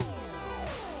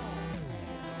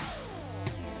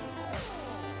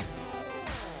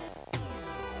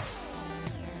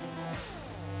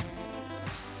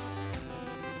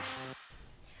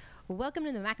Welcome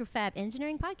to the Macrofab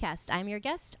Engineering Podcast. I'm your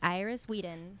guest, Iris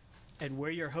Whedon. And we're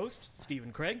your host,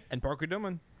 Stephen Craig. And Parker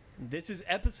Dillman. This is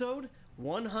episode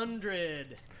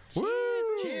 100. Woo!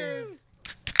 Cheers!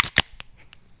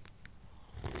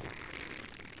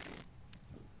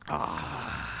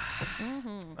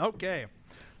 Okay.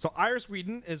 So Iris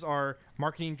Whedon is our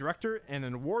marketing director and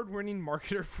an award-winning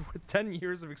marketer with 10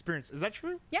 years of experience. Is that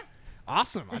true? Yeah.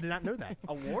 Awesome. I did not know that.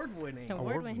 Award-winning.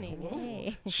 Award-winning. Whoa.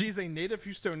 Yay. She's a native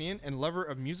Houstonian and lover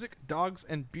of music, dogs,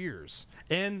 and beers.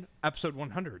 In episode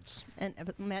 100s. An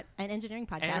engineering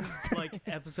And podcast. like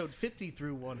episode 50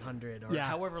 through 100, or Yeah.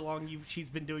 however long she's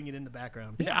been doing it in the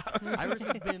background. Yeah. Iris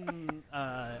has been,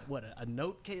 a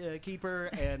note keeper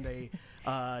and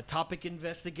a topic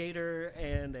investigator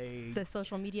and a... The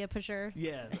social media pusher.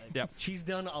 Yeah. Yep. She's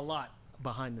done a lot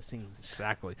behind the scenes.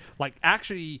 Exactly. Like,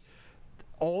 actually,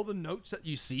 all the notes that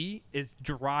you see is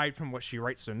derived from what she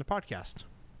writes in the podcast.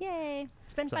 Yay.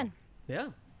 It's been So- fun. Yeah.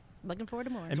 Looking forward to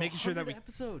more. And making sure that 100 we...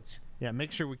 episodes. Yeah,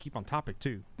 make sure we keep on topic,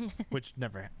 too. Which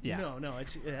never... Yeah. No, no.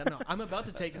 I'm about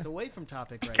to take us away from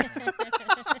topic right now.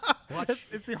 Watch,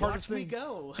 It's the hardest watch me thing.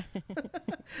 go.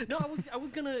 No, I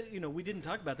was gonna, we didn't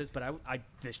talk about this, but I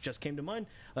this just came to mind.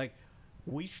 Like,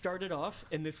 we started off,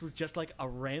 and this was just like a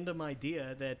random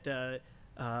idea that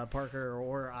Parker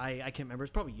or I can't remember.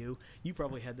 It's probably you. You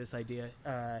probably had this idea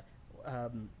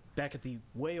back at the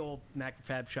way old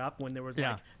Macrofab shop when there was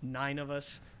Yeah. like 9 of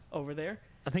us over there.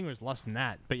 I think it was less than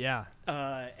that, but yeah.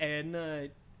 And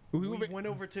We we went- went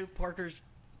over to Parker's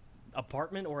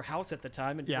apartment or house at the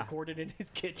time and Yeah. recorded in his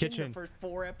kitchen Kitchen. the first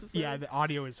 4 episodes. Yeah, the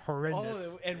audio is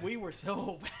horrendous. Oh, and we were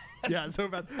so bad. Yeah, so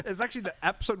bad. It's actually the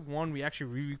episode 1 we actually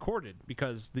re-recorded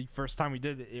because the first time we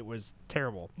did it, it was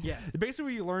terrible. Yeah.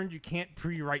 Basically, you learned you can't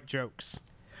pre-write jokes.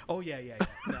 Oh, yeah.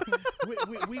 No.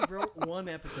 we wrote 1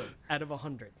 episode out of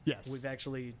 100. Yes. We've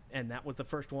actually, and that was the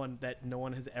first one that no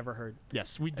one has ever heard.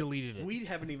 Yes, we deleted it. We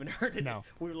haven't even heard it. No.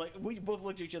 We were like, we both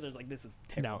looked at each other like, this is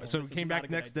terrible. No, so we This is came not a back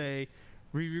good next idea. day,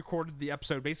 re-recorded the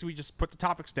episode. Basically, we just put the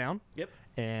topics down, Yep.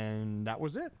 and that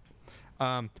was it.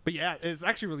 But yeah, it's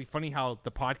actually really funny how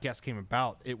the podcast came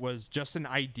about. It was just an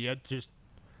idea.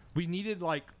 We needed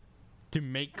to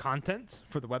make content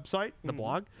for the website, the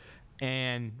blog,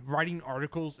 and writing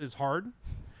articles is hard.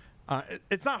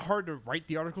 It's not hard to write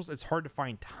the articles; it's hard to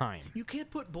find time. You can't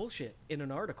put bullshit in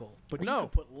an article, but you No. can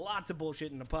put lots of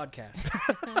bullshit in a podcast.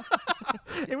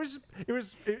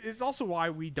 It's also why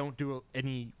we don't do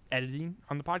any editing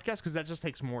on the podcast because that just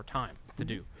takes more time to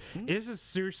do. This is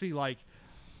seriously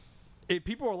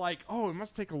people are like, oh, it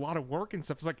must take a lot of work and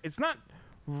stuff. It's like, it's not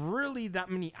really that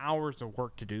many hours of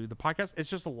work to do the podcast. It's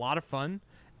just a lot of fun.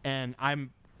 And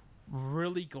I'm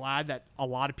really glad that a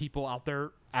lot of people out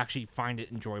there actually find it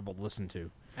enjoyable to listen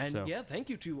to. And So, yeah, thank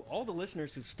you to all the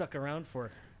listeners who stuck around for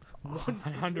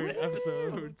 100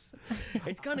 episodes.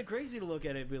 It's kind of crazy to look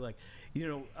at it and be like,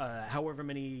 however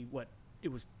many,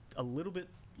 it was a little bit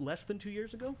less than 2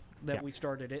 years ago that Yeah. we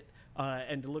started it.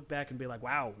 And to look back and be like,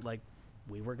 wow,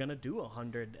 we were going to do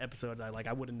 100 episodes. I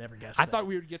would have never guessed I that. thought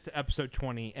we would get to episode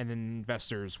 20 and then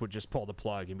investors would just pull the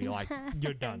plug and be like,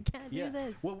 you're done. Can't do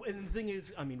this. Well, and the thing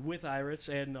is, with Iris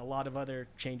and a lot of other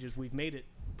changes, we've made it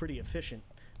pretty efficient.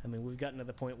 We've gotten to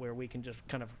the point where we can just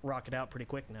kind of rock it out pretty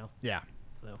quick now. Yeah.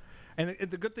 So And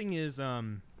the good thing is, we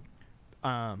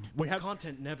have.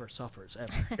 content never suffers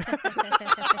ever.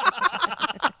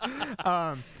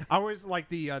 I always like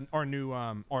our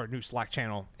new Slack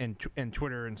channel and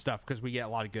Twitter and stuff because we get a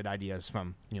lot of good ideas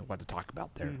from what to talk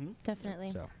about there.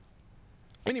 Definitely. So,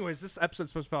 anyways, this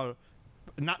episode's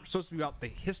not supposed to be about the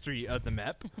history of the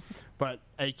MEP, but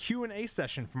a Q&A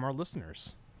session from our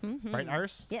listeners. Right,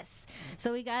 Iris? Yes.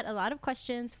 So we got a lot of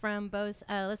questions from both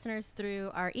listeners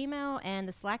through our email and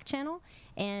the Slack channel.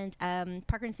 And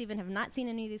Parker and Stephen have not seen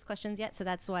any of these questions yet, so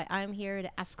that's why I'm here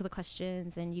to ask the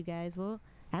questions, and you guys will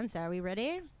answer. Are we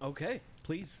ready? Okay,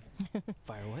 please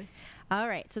fire away. All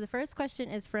right. So the first question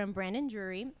is from Brandon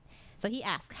Drury. So he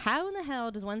asks, how in the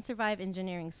hell does one survive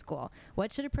engineering school?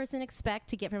 What should a person expect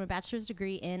to get from a bachelor's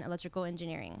degree in electrical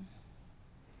engineering?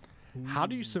 How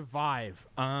do you survive?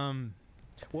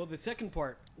 Well, the second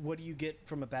part, what do you get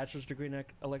from a bachelor's degree in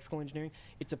electrical engineering?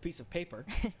 It's a piece of paper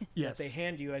Yes. that they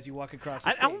hand you as you walk across the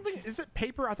I stage. don't think is it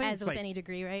paper. I think As it's with any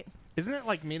degree, right? isn't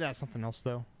it made out of something else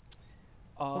though?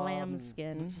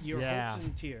 Lambskin. Your Yeah. hopes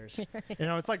and tears.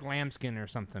 It's like lambskin or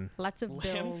something. Lots of bills.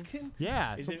 Lambskin?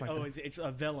 Yeah, Is something it? like that. It's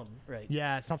a vellum, right?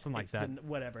 Yeah, something like It's that.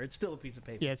 whatever. It's still a piece of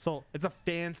paper. Yeah, it's a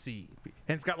fancy,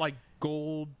 and it's got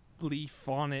gold leaf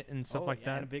on it and stuff Oh, like yeah,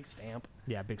 that. and a big stamp.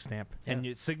 Yeah, big stamp. Yeah.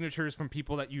 And signatures from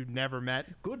people that you've never met.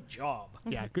 Good job.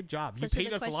 Yeah, good job. So You should paid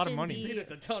the us a lot of question money. be- Paid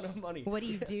us a ton of money. What do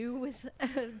you do with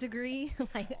a degree?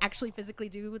 Like actually physically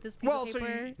do with this piece Well, of so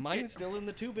paper? you- Mine's still in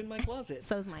the tube in my closet.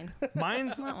 So's mine.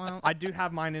 Mine's, Wah, wah. I do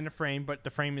have mine in a frame, but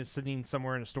the frame is sitting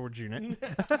somewhere in a storage unit.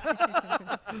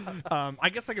 I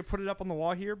guess I could put it up on the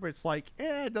wall here, but it's like,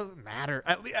 it doesn't matter.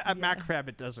 At MacFab,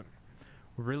 it doesn't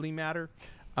really matter.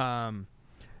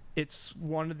 It's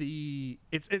one of the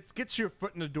it gets your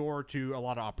foot in the door to a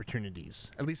lot of opportunities,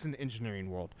 at least in the engineering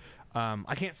world.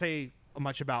 I can't say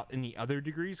much about any other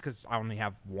degrees because I only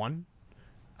have one.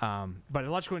 But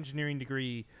electrical engineering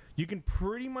degree, you can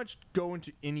pretty much go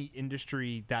into any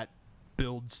industry that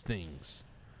builds things.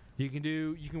 You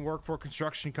can work for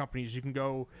construction companies. You can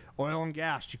go oil and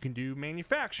gas. You can do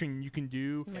manufacturing. You can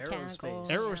do Mechanical,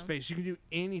 aerospace. You can do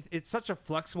anything. It's such a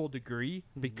flexible degree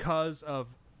because of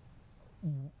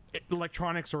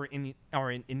electronics or in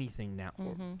anything now,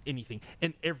 or anything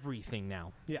and everything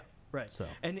now. Yeah, right. So.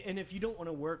 And if you don't want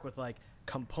to work with like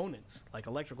components, like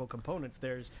electrical components,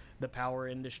 there's the power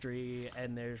industry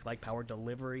and there's like power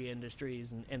delivery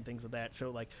industries and things of that. So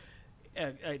like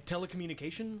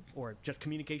telecommunication or just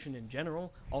communication in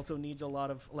general also needs a lot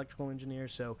of electrical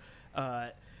engineers. So,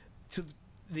 so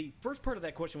the first part of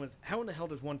that question was, how in the hell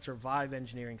does one survive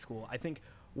engineering school? I think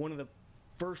one of the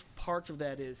first parts of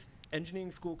that is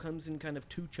engineering school comes in kind of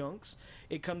two chunks.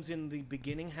 It comes in the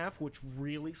beginning half, which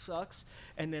really sucks,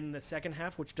 and then the second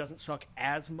half, which doesn't suck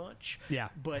as much. Yeah.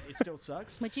 But it still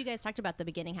sucks. Which you guys talked about the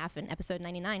beginning half in episode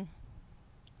 99.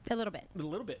 A little bit. A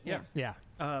little bit, yeah. Yeah.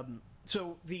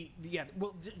 So the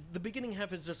beginning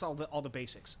half is just all the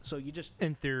basics. So you just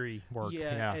In theory, work.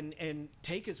 yeah. And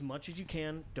take as much as you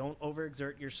can. Don't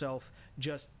overexert yourself.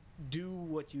 Just do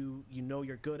what you know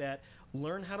you're good at.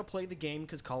 Learn how to play the game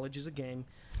because college is a game.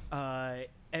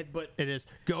 But It is.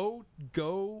 Go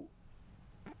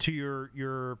to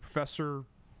your professor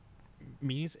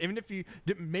meetings. Even if you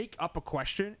make up a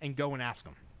question and go and ask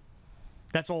them.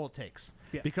 That's all it takes.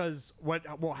 Yeah. Because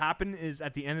what will happen is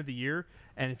at the end of the year,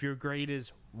 and if your grade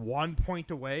is 1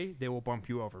 point away, they will bump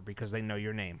you over because they know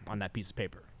your name on that piece of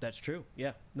paper. that's true.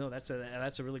 Yeah. No, that's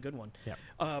a really good one.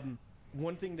 Yeah.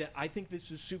 One thing that I think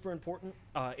this is super important,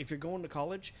 if you're going to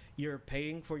college, you're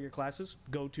paying for your classes,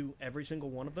 go to every single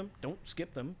one of them. Don't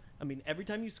skip them. I mean, every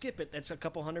time you skip it, that's a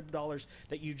couple $100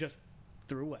 that you just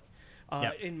threw away.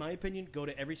 Yep. In my opinion, go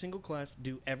to every single class,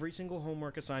 do every single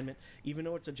homework assignment, even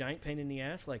though it's a giant pain in the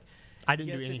ass. Like, I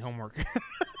didn't yes, do any it's- homework.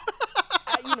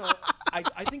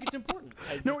 I think it's important.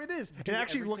 No, it is. do And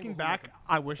actually, every looking single back, homework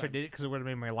I wish I assignment. did it because it would have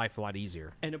made my life a lot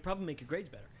easier. And it'd probably make your grades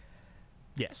better.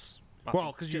 Yes.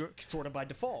 Well, because just you sort of by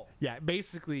default. yeah,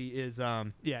 basically is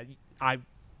I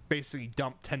basically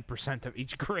dumped 10% of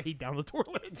each grade down the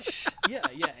toilet. yeah,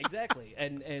 exactly.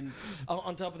 And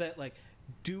on top of that, like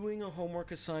doing a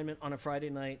homework assignment on a Friday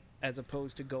night as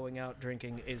opposed to going out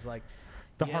drinking is like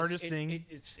The hardest it's- thing-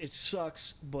 It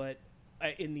sucks, but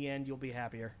in the end, you'll be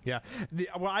happier. Yeah.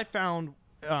 What I found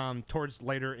towards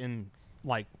later in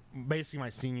like basically my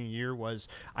senior year was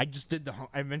I just did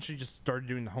I eventually just started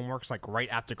doing the homeworks like right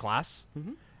after class,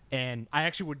 and I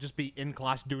actually would just be in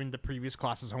class doing the previous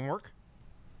class's homework.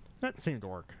 That seemed to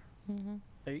work.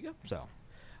 There you go. So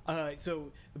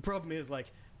So the problem is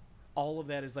like all of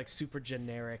that is like super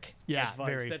generic yeah, advice.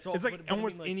 very. That's all. It's like but I mean,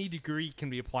 almost like- any degree can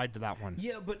be applied to that one.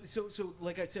 Yeah, but so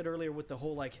like I said earlier, with the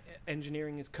whole like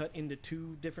engineering is cut into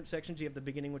two different sections. You have the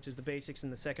beginning, which is the basics,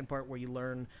 and the second part where you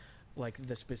learn like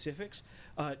the specifics.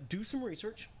 Do some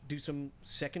research, do some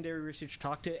secondary research,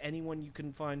 talk to anyone you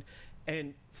can find,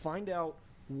 and find out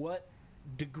what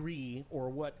degree or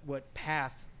what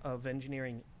path of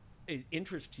engineering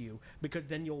interests you, because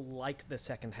then you'll like the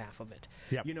second half of it.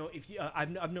 Yep. You know, if you,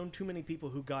 I've known too many people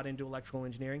who got into electrical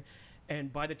engineering,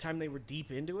 and by the time they were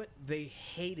deep into it, they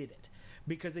hated it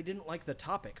because they didn't like the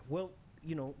topic. Well,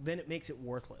 you know, then it makes it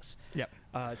worthless. Yep.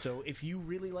 So if you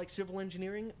really like civil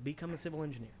engineering, become a civil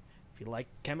engineer. If you like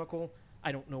chemical,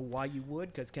 I don't know why you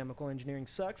would, because chemical engineering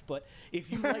sucks. But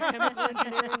if you like chemical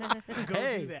engineering,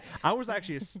 go do that. I was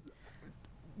actually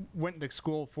went to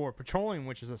school for petroleum,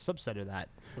 which is a subset of that.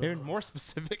 Even more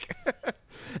specific.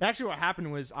 Actually, what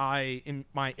happened was in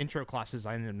my intro classes,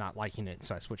 I ended up not liking it,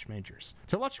 so I switched majors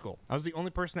to electrical. I was the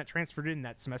only person that transferred in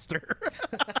that semester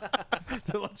to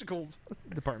the electrical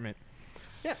department.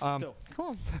 Yeah. So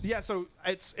Cool. Yeah, so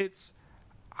it's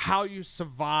how you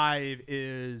survive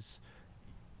is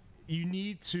you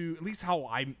need to, at least how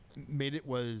I made it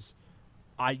was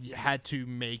I had to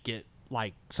make it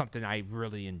like something I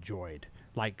really enjoyed.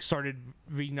 Like started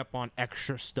reading up on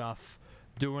extra stuff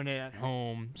doing it at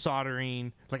home,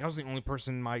 soldering. Like I was the only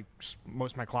person in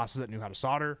most of my classes that knew how to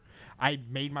solder. I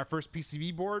made my first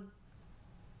PCB board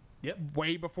Yep.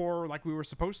 way before like we were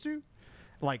supposed to.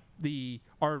 Like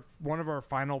one of our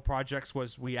final projects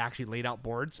was we actually laid out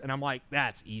boards, and I'm like,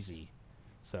 that's easy.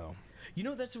 So You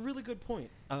know, that's a really good point.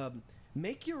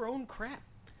 Make your own crap.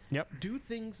 yep. Do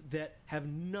things that have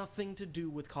nothing to do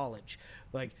with college.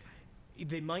 Like,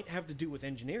 they might have to do with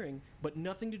engineering, but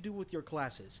nothing to do with your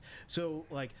classes. So,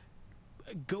 like,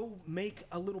 go make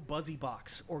a little buzzy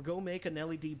box, or go make an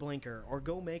LED blinker, or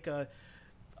go make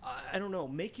I don't know,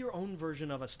 make your own version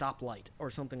of a stoplight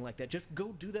or something like that. Just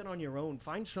go do that on your own.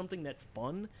 Find something that's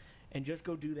fun and just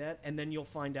go do that, and then you'll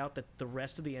find out that the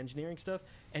rest of the engineering stuff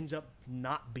ends up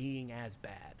not being as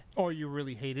bad. Or you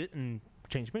really hate it and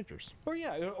change majors. Or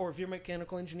or if you're a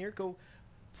mechanical engineer, go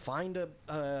find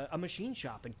a machine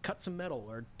shop and cut some metal,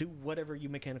 or do whatever you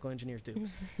mechanical engineers do.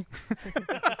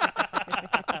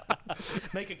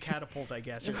 Make a catapult, I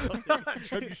guess, or something.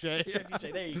 Trebuchet.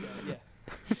 Trebuchet, there you go. Yeah.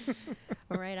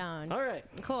 Right on. All right.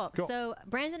 Cool. Cool. So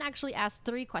Brandon actually asked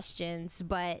 3 questions,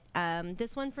 but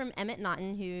this one from Emmett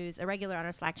Naughton, who's a regular on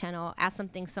our Slack channel, asked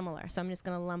something similar. So I'm just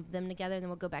going to lump them together, and then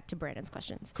we'll go back to Brandon's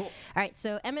questions. Cool. All right.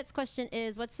 So Emmett's question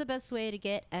is, what's the best way to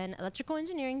get an electrical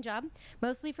engineering job,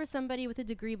 mostly for somebody with a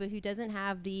degree but who doesn't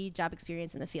have the job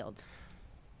experience in the field?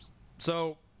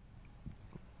 So,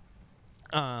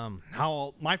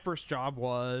 how my first job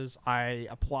was, I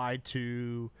applied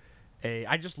to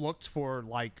I just looked for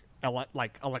like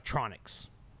electronics,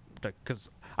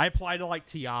 because I applied to like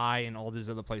TI and all these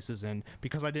other places, and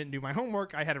because I didn't do my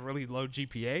homework, I had a really low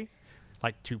GPA,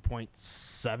 like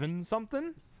 2.7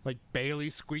 something, like barely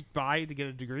squeaked by to get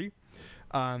a degree,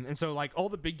 and so like all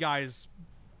the big guys,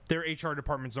 their HR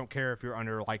departments don't care if you're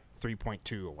under like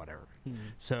 3.2 or whatever.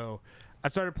 So I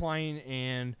started applying,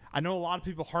 and I know a lot of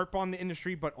people harp on the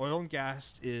industry, but oil and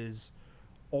gas is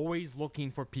always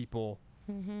looking for people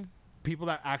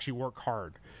that actually work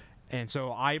hard. And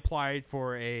so I applied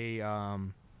for a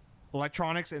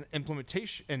electronics and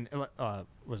implementation, and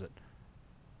was it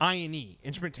I&E,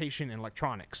 instrumentation and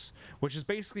electronics, which is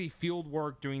basically field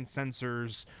work, doing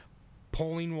sensors,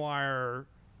 pulling wire,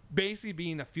 basically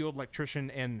being a field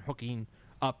electrician and hooking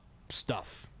up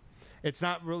stuff. It's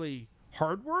not really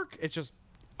hard work. It's just,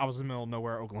 I was in the middle of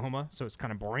nowhere, Oklahoma, so it's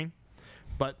kind of boring.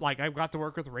 But like, I got to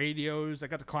work with radios. I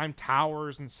got to climb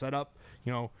towers and set up,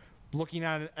 looking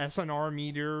at an SNR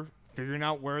meter, figuring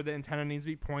out where the antenna needs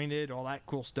to be pointed, all that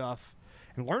cool stuff,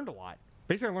 and learned a lot.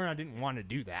 Basically, I learned I didn't want to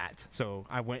do that, so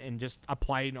I went and just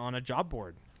applied on a job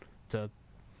board to.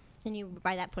 And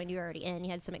by that point, you were already in.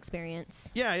 You had some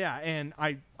experience. Yeah, and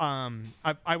I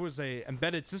was a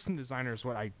embedded system designer is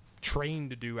what I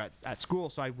trained to do at school,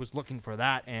 so I was looking for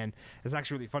that, and it's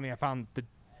actually really funny. I found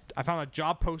a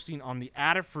job posting on the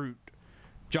Adafruit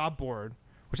job board,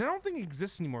 which I don't think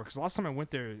exists anymore, because the last time I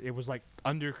went there, it was like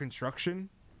under construction.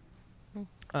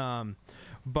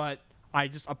 But I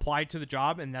just applied to the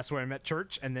job, and that's where I met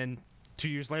Church, and then 2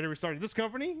 years later we started this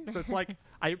company. So it's like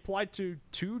I applied to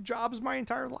 2 jobs my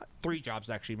entire life, 3 jobs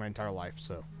actually my entire life.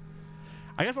 So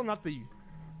I guess I'm not the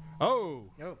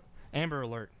Amber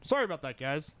Alert. Sorry about that,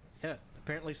 guys. Yeah.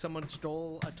 Apparently someone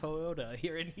stole a Toyota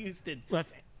here in Houston.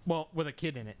 With a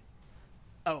kid in it.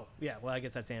 Oh, yeah. Well, I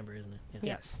guess that's Amber, isn't it? Yeah.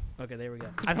 Yes. Okay, there we go.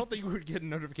 I don't think we would get a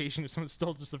notification if someone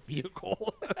stole just a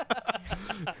vehicle.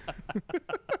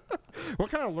 What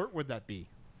kind of alert would that be?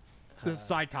 This is a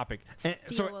side topic.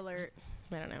 Steal alert.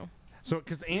 I don't know. So,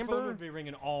 because The phone Amber, would be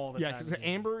ringing all the time. because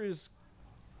Amber is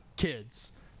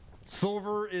kids,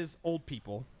 Silver is old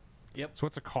people. Yep. So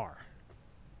what's a car?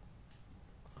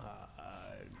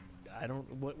 I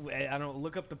don't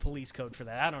look up the police code for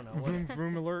that. I don't know. Vroom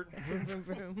vroom alert. Vroom, vroom,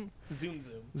 vroom. Zoom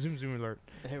zoom. Zoom zoom alert.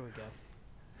 There we go.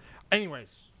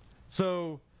 Anyways,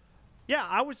 so yeah,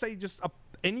 I would say just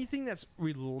anything that's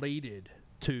related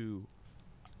to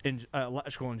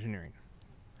electrical engineering.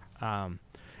 And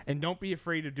don't be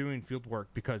afraid of doing field work,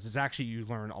 because it's actually, you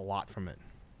learn a lot from it.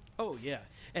 Oh yeah,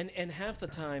 and half the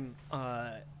time,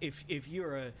 if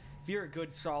you're a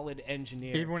good solid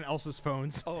engineer, Everyone else's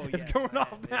phones is yeah, going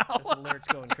off this now. alert's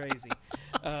going crazy.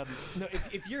 No,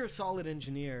 if you're a solid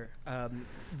engineer,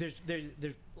 there's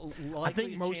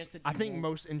likely a chance that I you think won't-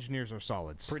 most engineers are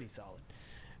solids. pretty solid.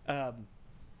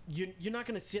 You're not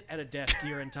going to sit at a desk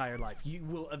your entire life. You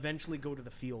will eventually go to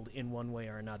the field in one way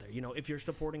or another. If you're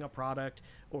supporting a product,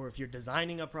 or if you're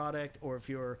designing a product, or if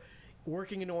you're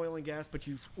working in oil and gas but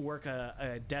you work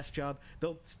a desk job,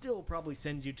 they'll still probably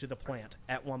send you to the plant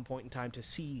at one point in time to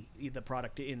see the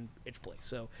product in its place.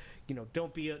 So,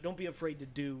 don't be afraid to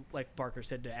do, like Parker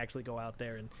said, to actually go out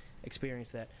there and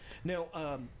experience that. Now,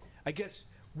 I guess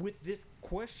with this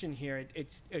question here,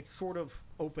 it's sort of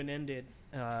open-ended.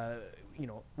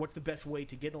 What's the best way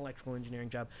to get an electrical engineering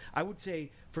job? I would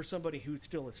say for somebody who's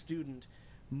still a student,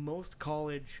 most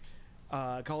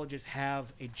colleges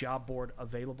have a job board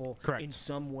available Correct. in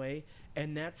some way,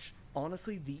 and that's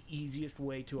honestly the easiest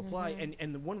way to apply.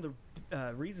 And one of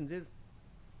the reasons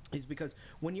is because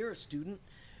when you're a student,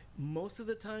 most of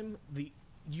the time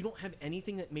you don't have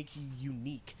anything that makes you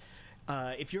unique.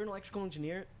 If you're an electrical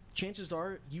engineer, chances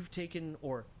are you've taken,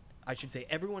 or I should say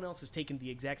everyone else has taken the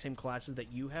exact same classes that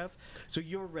you have, so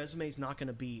your resume is not going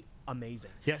to be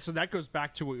amazing. Yeah, so that goes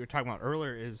back to what you were talking about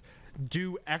earlier, is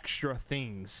do extra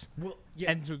things. Well,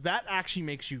 yeah. And so that actually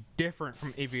makes you different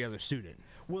from every other student.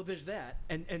 Well, there's that,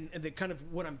 and the kind of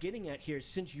what I'm getting at here is,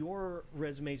 since your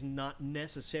resume is not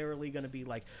necessarily going to be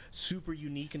like super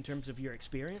unique in terms of your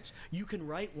experience, you can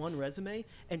write one resume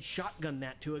and shotgun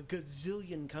that to a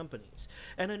gazillion companies.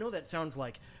 And I know that sounds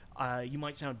like you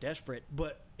might sound desperate,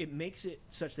 but it makes it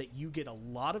such that you get a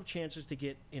lot of chances to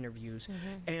get interviews.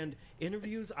 And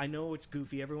interviews, I know it's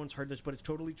goofy, everyone's heard this, but it's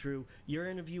totally true. You're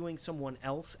interviewing someone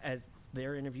else as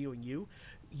they're interviewing you.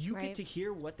 You Right. get to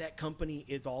hear what that company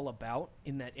is all about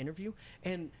in that interview,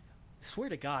 and swear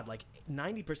to God, like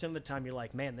 90% of the time you're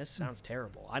like, man, this sounds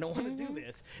terrible, I don't want to do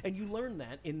this, and you learn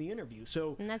that in the interview.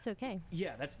 So And that's okay.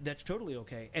 yeah, that's totally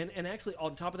okay. And actually,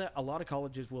 on top of that, a lot of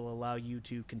colleges will allow you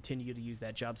to continue to use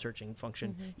that job searching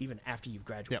function even after you've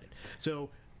graduated.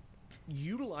 So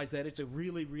utilize that. It's a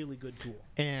really, really good tool.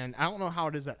 And I don't know how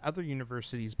it is at other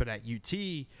universities, but at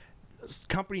UT,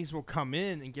 companies will come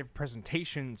in and give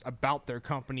presentations about their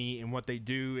company and what they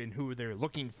do and who they're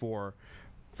looking for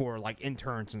like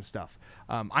interns and stuff.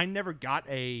 I never got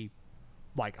a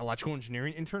like electrical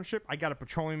engineering internship. I got a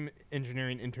petroleum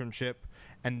engineering internship,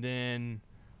 and then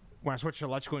when I switched to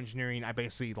electrical engineering, I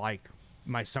basically like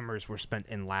my summers were spent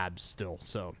in labs still,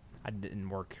 so I didn't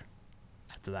work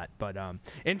after that. But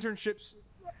internships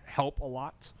help a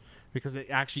lot because it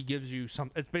actually gives you some.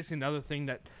 It's basically another thing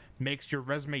that makes your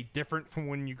resume different from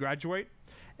when you graduate,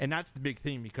 and that's the big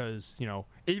thing, because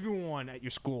everyone at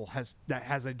your school that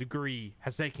has a degree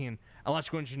has taken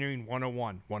electrical engineering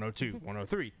 101, 102,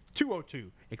 103,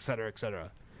 202, etc.,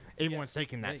 etc. Everyone's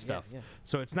taking that stuff,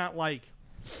 so it's not like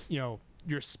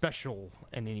you're special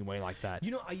in any way like that.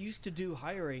 I used to do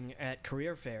hiring at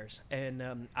career fairs,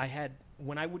 and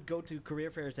when I would go to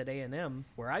career fairs at A&M,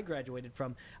 where I graduated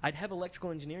from, I'd have electrical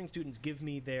engineering students give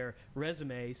me their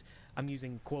resumes. I'm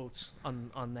using quotes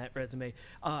on that resume,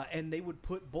 and they would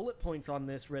put bullet points on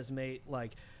this resume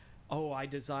like, "Oh, I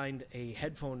designed a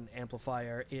headphone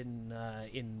amplifier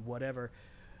in whatever,"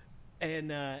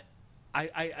 and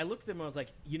I looked at them and I was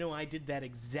like, I did that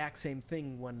exact same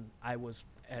thing when I was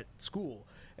at school.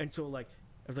 And so I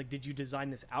was like, did you design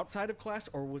this outside of class,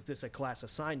 or was this a class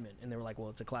assignment? And they were like, well,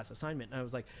 it's a class assignment. And I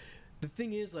was like, the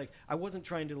thing is, I wasn't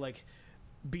trying to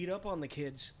beat up on the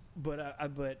kids, but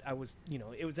I was,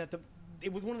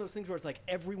 it was one of those things where it's like,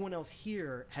 everyone else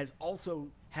here has also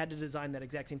had to design that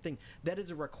exact same thing. That is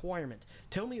a requirement.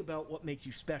 Tell me about what makes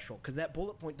you special, because that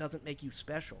bullet point doesn't make you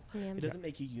special. Yeah. It doesn't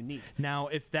make you unique. Now,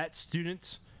 if that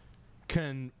student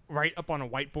can write up on a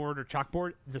whiteboard or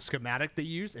chalkboard the schematic they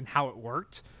used and how it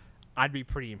worked, I'd be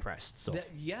pretty impressed. So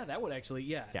that would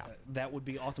actually, that would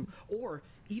be awesome. Or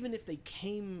even if they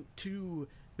came to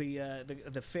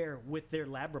the fair with their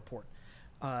lab report,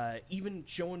 even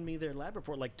showing me their lab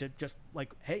report,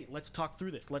 hey, let's talk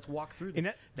through this, let's walk through this.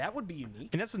 That would be unique.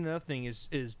 And that's another thing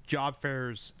is job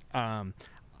fairs.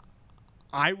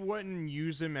 I wouldn't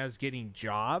use them as getting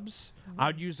jobs.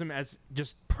 I'd use them as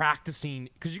just practicing,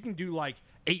 because you can do 8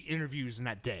 interviews in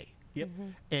that day. Yep.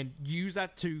 And use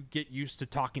that to get used to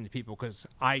talking to people, because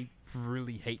I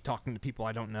really hate talking to people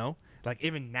I don't know.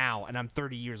 Even now, and I'm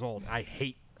 30 years old, I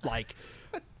hate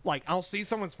I'll see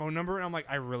someone's phone number and I'm like,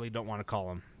 I really don't want to call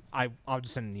them. I'll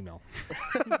just send an email.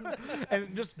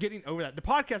 And just getting over that. The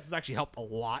podcast has actually helped a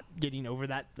lot getting over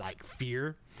that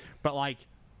fear. But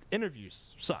interviews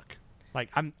suck.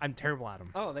 I'm terrible at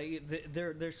them. Oh,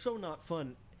 they're so not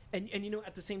fun. And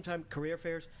at the same time, career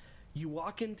fairs, you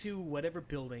walk into whatever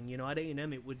building, at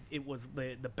A&M it was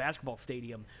the basketball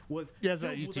stadium was at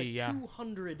filled UT, with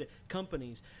 200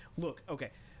 companies. Look,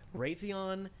 okay,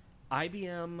 Raytheon,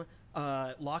 IBM,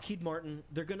 Lockheed Martin,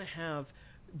 they're going to have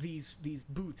these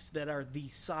booths that are the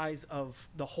size of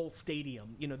the whole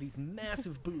stadium, these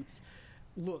massive booths.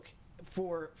 Look,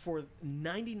 for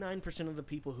 99% of the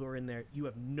people who are in there, you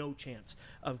have no chance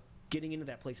of getting into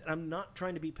that place. And I'm not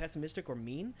trying to be pessimistic or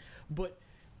mean, but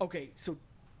okay, so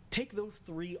take those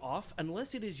 3 off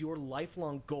unless it is your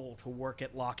lifelong goal to work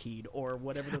at Lockheed or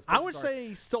whatever those I places would are.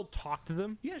 say still talk to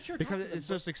them. Yeah, sure, talk Because to them, it's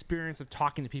just experience of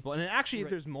talking to people. And then actually, if Right.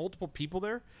 there's multiple people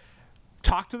there,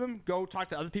 talk to them, go talk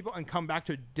to other people, and come back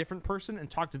to a different person and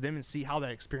talk to them and see how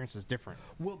that experience is different.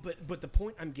 Well, but the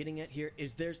point I'm getting at here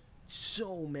is there's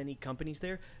so many companies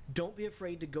there. Don't be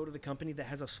afraid to go to the company that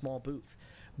has a small booth,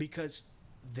 because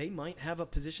they might have a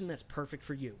position that's perfect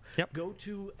for you. Yep. Go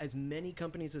to as many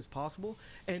companies as possible,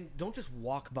 and don't just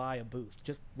walk by a booth.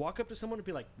 Just walk up to someone and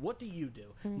be like, "What do you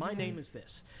do? My name is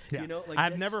this." Yeah. You know, like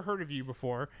I've that's- never heard of you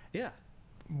before. Yeah.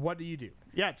 What do you do?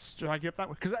 Yeah, it's strike you up that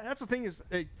way. Because that's the thing is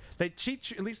they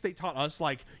teach, at least they taught us,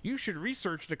 like, you should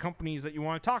research the companies that you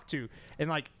want to talk to. And,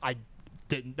 like, I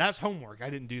didn't. That's homework. I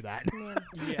didn't do that.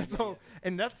 Yeah. So,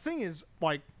 and that thing is,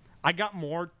 like, I got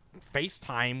more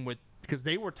FaceTime with, because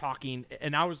they were talking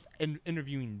and I was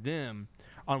interviewing them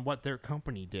on what their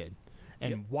company did. And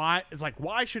Yep. why, it's like,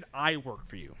 why should I work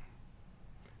for you?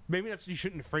 Maybe you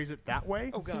shouldn't phrase it that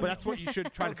way, Oh, God, but no. that's what you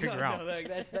should try to figure God, out. no, like,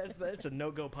 that's a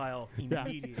no-go pile Yeah.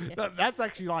 immediately. That's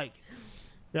actually like,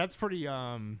 that's pretty,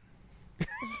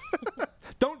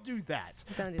 don't do that.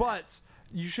 Don't do but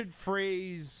you should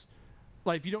phrase,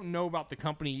 like, if you don't know about the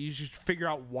company, you should figure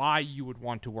out why you would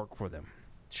want to work for them.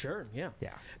 Sure, yeah.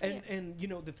 Yeah. And you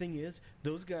know, the thing is,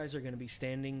 those guys are going to be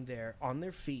standing there on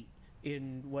their feet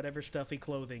in whatever stuffy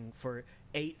clothing for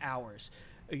 8 hours.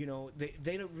 You know,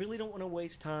 they really don't want to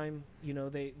waste time. You know,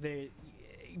 they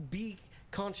be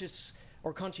conscious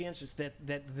or conscientious that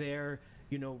they're,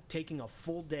 you know, taking a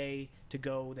full day to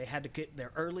go. They had to get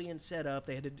there early and set up.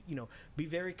 They had to, you know, be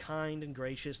very kind and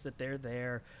gracious that they're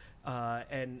there.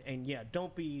 And yeah,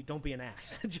 don't be an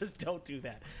ass. Just don't do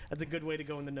that. That's a good way to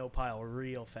go in the no pile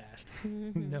real fast.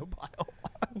 No pile.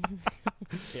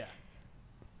 Yeah.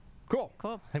 Cool.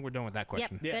 Cool. I think we're done with that Yep,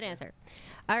 question. Yeah. good answer.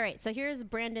 All right, so here's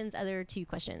Brandon's other 2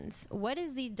 questions. What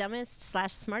is the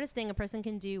dumbest/smartest thing a person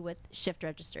can do with shift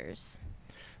registers?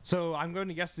 So I'm going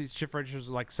to guess these shift registers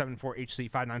are like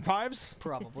 74HC595s.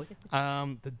 Probably.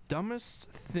 The dumbest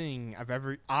thing I've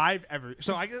ever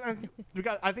so I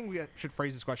think we should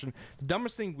phrase this question: the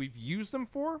dumbest thing we've used them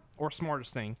for, or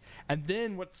smartest thing, and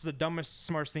then what's the dumbest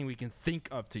smartest thing we can think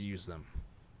of to use them.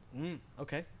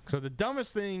 Okay. So the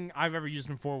dumbest thing I've ever used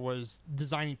them for was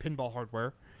designing pinball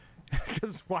hardware,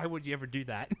 because why would you ever do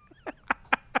that?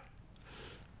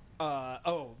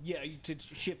 Oh yeah, to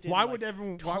shift in Why like would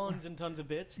everyone- tons and tons of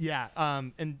bits? Yeah,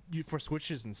 and for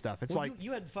switches and stuff, it's Well, like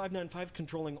you had 595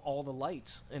 controlling all the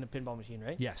lights in a pinball machine,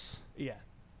 right? yes, Yeah.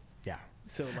 yeah.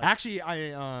 So like, Actually,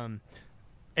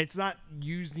 it's not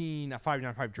using a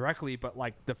 595 directly, but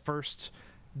like the first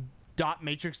dot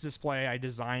matrix display I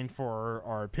designed for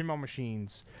our pinball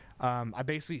machines, I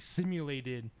basically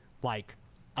simulated like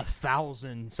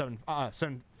 1,000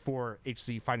 74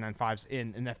 HC 595s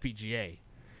in an FPGA,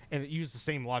 and it used the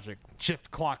same logic: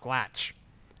 shift, clock, latch,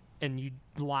 and you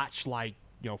latch like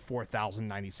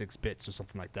 4,096 bits or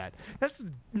something like that. That's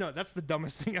the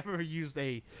dumbest thing I've ever used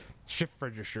a shift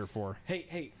register for.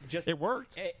 hey, just It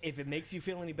worked. If it makes you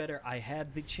feel any better, I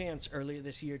had the chance earlier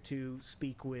this year to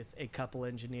speak with a couple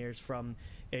engineers from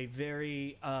a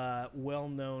very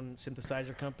well-known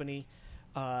synthesizer company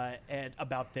and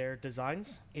about their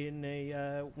designs in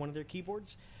one of their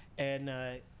keyboards,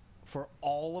 and for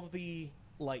all of the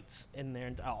lights in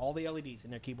there, all the LEDs in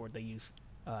their keyboard, they use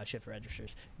shift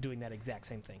registers doing that exact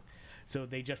same thing. So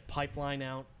they just pipeline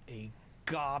out a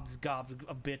gobs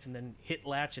of bits and then hit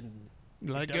latch and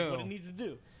Let it it does go. what it needs to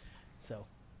do. So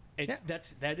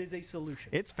that is a solution.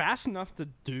 It's fast enough to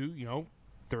do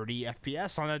 30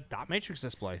 FPS on a dot matrix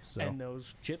display. So And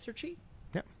those chips are cheap.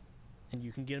 Yep. And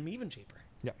you can get them even cheaper.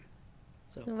 Yep.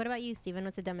 So what about you, Steven?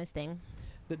 What's the dumbest thing?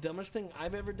 The dumbest thing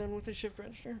I've ever done with a shift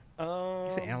register?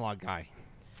 He's an analog guy.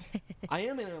 I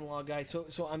am an analog guy, so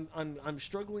I'm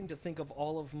struggling to think of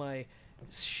all of my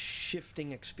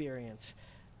shifting experience.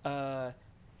 I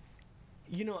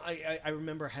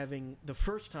remember having the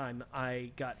first time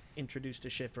I got introduced to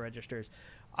shift registers.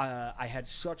 I had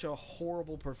such a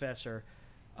horrible professor,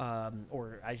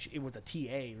 it was a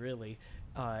TA really,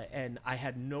 and I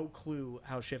had no clue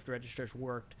how shift registers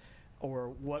worked or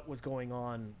what was going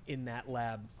on in that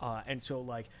lab, and so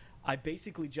like I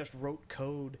basically just wrote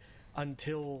code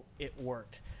until it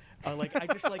worked. I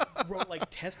just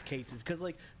wrote test cases because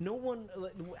no one.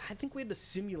 I think we had to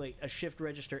simulate a shift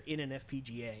register in an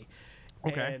FPGA.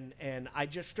 Okay. And I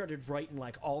just started writing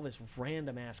all this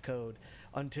random ass code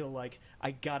until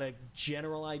I got a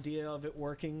general idea of it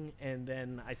working, and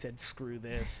then I said screw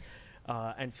this.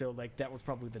 And so that was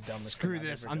probably the dumbest. Screw thing I've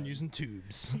this! ever I'm done. using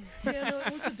tubes. Yeah, no,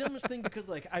 it was the dumbest thing because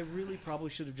I really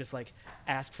probably should have just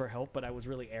asked for help, but I was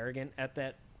really arrogant at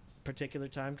that particular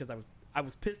time because I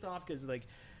was pissed off because like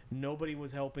nobody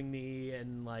was helping me,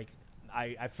 and like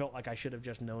I felt like I should have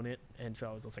just known it, and so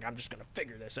I was just like, I'm just gonna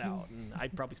figure this out, and I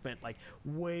probably spent like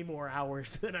way more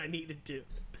hours than I needed to.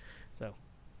 So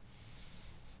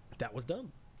that was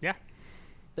dumb. Yeah.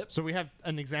 Yep. So we have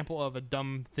an example of a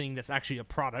dumb thing that's actually a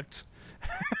product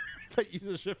that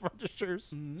uses shift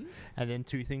registers, and then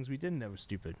 2 things we didn't know was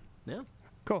stupid. Yeah.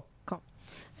 Cool. Cool.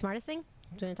 Smartest thing?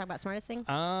 Do you want to talk about smartest thing?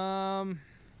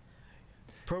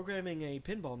 Programming a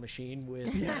pinball machine with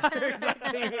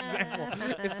Exact same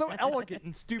example. It's so elegant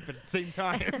and stupid at the same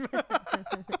time.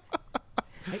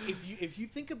 Hey, if you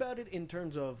think about it in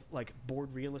terms of like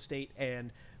board real estate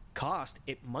and cost,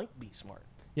 it might be smart.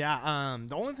 Yeah.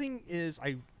 The only thing is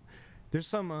there's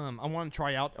some I want to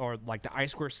try out are like the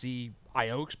I2C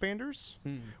IO expanders,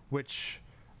 which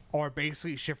are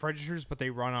basically shift registers, but they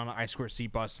run on an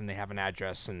I2C bus and they have an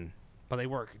address, but they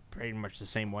work pretty much the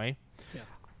same way. Yeah.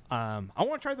 I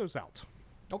want to try those out.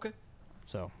 Okay.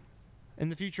 So, in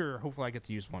the future, hopefully I get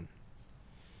to use one.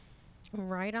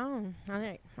 Right on. All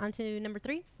right. On to number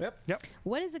 3. Yep.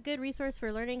 What is a good resource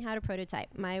for learning how to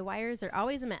prototype? My wires are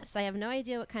always a mess. I have no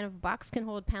idea what kind of box can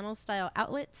hold panel-style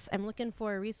outlets. I'm looking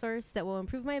for a resource that will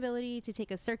improve my ability to take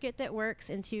a circuit that works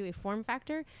into a form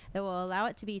factor that will allow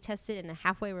it to be tested in a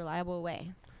halfway reliable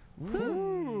way.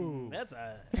 Ooh. That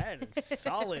is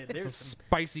solid. It's a There's some,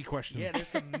 spicy question. yeah, there's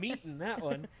some meat in that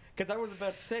one. Because I was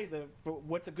about to say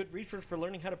what's a good resource for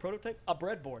learning how to prototype? A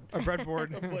breadboard. A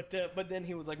breadboard. But then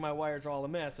he was like, my wires are all a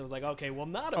mess. I was like, okay, well,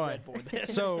 not a breadboard then.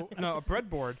 So, no, a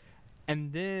breadboard,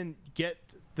 and then get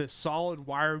the solid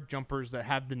wire jumpers that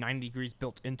have the 90 degrees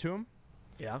built into them.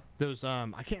 Yeah. Those, I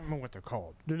can't remember what they're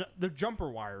called. They're jumper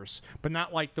wires, but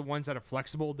not like the ones that are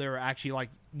flexible. They're actually like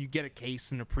you get a case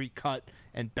and they're pre-cut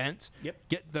and bent. Yep.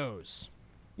 Get those.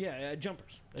 Yeah,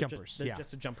 jumpers. Yeah.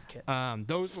 Just a jumper kit.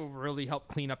 Those will really help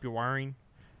clean up your wiring.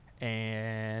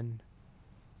 And,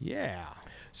 yeah.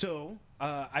 So,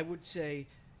 I would say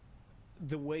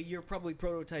the way you're probably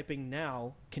prototyping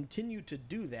now, continue to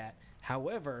do that.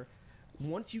 However,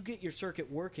 once you get your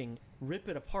circuit working, rip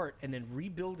it apart and then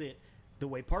rebuild it the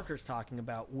way Parker's talking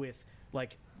about with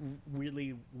like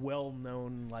really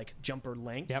well-known like jumper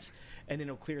lengths. Yep. And then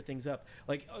it'll clear things up.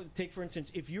 Like take for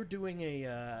instance, if you're doing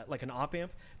a like an op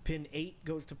amp, pin 8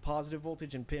 goes to positive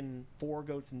voltage and pin 4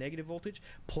 goes to negative voltage.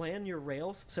 Plan your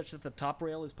rails such that the top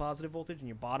rail is positive voltage and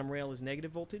your bottom rail is negative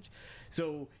voltage.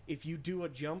 So if you do a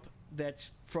jump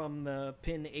that's from the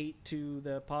pin 8 to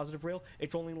the positive rail,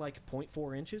 it's only like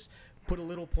 0.4 inches. Put a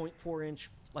little 0.4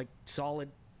 inch like solid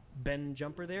bend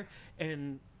jumper there,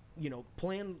 and you know,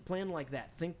 plan like that.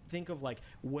 Think of like,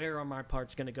 where are my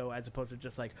parts going to go, as opposed to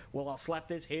just like, well, I'll slap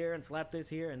this here and slap this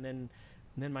here, and then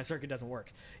my circuit doesn't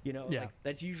work. You know, Yeah. like,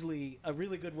 that's usually a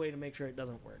really good way to make sure it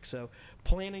doesn't work. So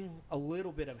planning a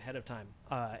little bit ahead of time,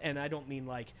 and I don't mean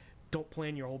like don't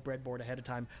plan your whole breadboard ahead of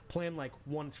time. Plan like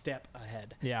one step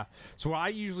ahead. Yeah. So what I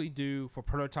usually do for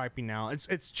prototyping now,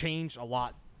 it's changed a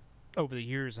lot over the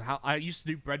years. How I used to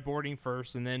do breadboarding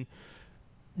first, and then,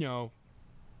 you know,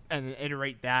 and then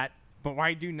iterate that. But what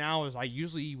I do now is I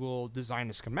usually will design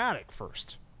a schematic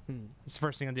first. It's the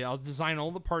first thing I do. I'll design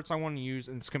all the parts I want to use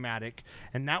in schematic,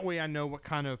 and that way I know what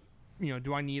kind of, you know,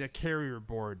 do I need a carrier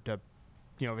board to,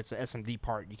 you know, if it's an SMD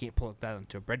part, you can't pull that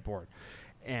onto a breadboard,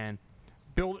 and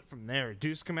build it from there.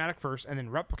 Do schematic first, and then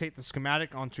replicate the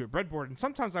schematic onto a breadboard. And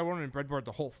sometimes I won't even breadboard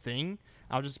the whole thing.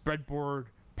 I'll just breadboard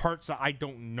parts that I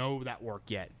don't know that work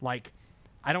yet. Like,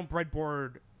 I don't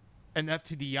breadboard an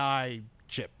FTDI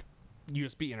chip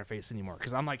USB interface anymore,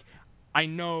 because I'm like, I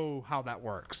know how that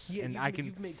works. Yeah, and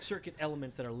you've made circuit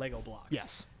elements that are Lego blocks.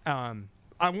 Yes. I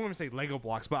won't even say Lego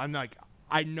blocks, but I'm like,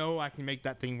 I know I can make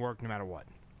that thing work no matter what.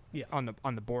 Yeah. On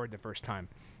the board the first time.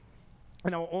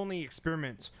 And I'll only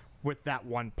experiment with that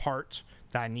one part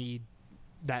that I need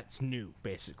that's new,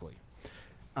 basically.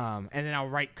 And then I'll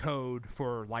write code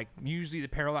for, like, usually the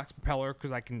parallax propeller,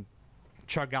 because I can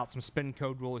chug out some spin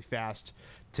code really fast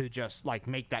to just, like,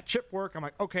 make that chip work. I'm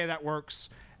like, okay, that works.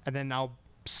 And then I'll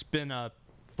spin a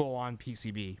full-on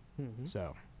PCB.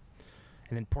 So,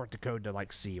 and then port the code to,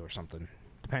 like, C or something.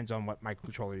 Depends on what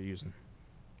microcontroller you're using.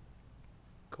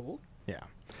 Cool. Yeah.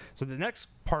 So the next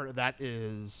part of that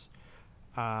is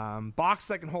box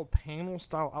that can hold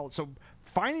panel-style outlets. So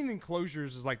finding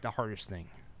enclosures is, like, the hardest thing.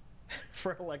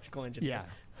 For electrical engineering.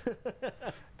 Yeah.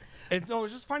 It's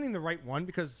just finding the right one,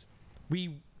 because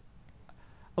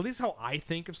at least how I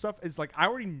think of stuff is like, I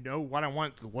already know what I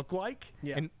want it to look like,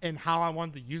 Yeah. and how I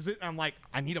want to use it. I'm like,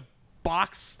 I need a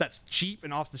box that's cheap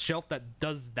and off the shelf that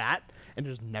does that, and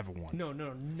there's never one. No,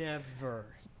 never.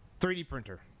 3D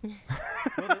printer. Okay,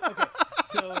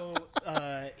 So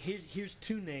here's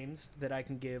two names that I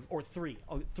can give, or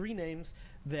three names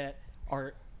that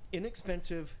are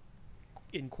inexpensive,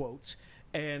 in quotes,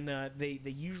 and they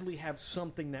usually have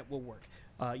something that will work.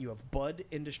 You have Bud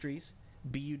Industries,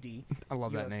 BUD. I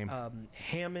love You that have, name.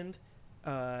 Hammond,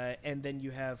 and then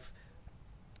you have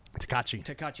Takachi.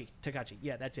 Takachi.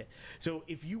 Yeah, that's it. So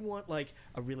if you want like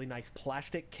a really nice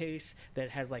plastic case that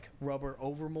has like rubber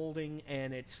overmolding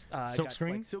and it's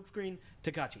Silkscreen? like silkscreen,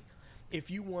 Takachi. If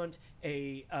you want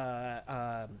a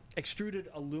extruded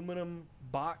aluminum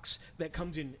box that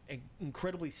comes in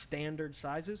incredibly standard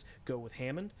sizes, go with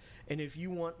Hammond. And if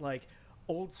you want like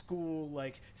old school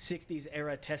like 60s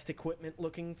era test equipment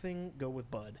looking thing, go with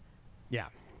Bud. Yeah,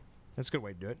 that's a good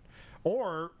way to do it.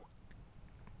 Or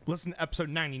listen to episode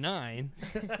 99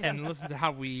 and listen to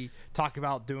how we talk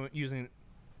about using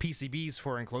PCBs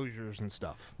for enclosures and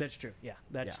stuff. That's true. Yeah,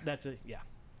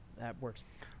 that works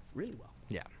really well.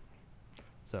 Yeah.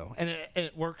 So, and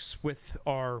it works with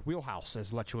our wheelhouse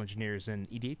as electrical engineers and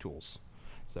EDA tools.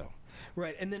 So,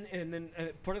 Right, and then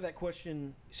part of that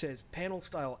question says panel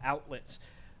style outlets.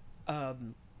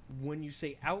 When you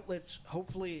say outlets,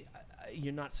 hopefully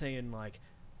you're not saying like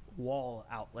wall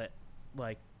outlet,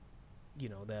 like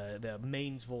the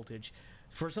mains voltage.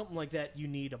 For something like that, you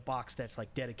need a box that's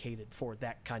like dedicated for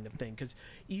that kind of thing. Because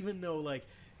even though like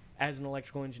as an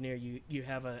electrical engineer, you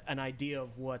have an idea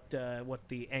of what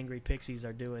the angry pixies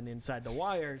are doing inside the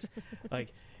wires, like.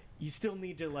 You still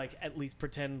need to like at least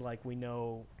pretend like we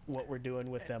know what we're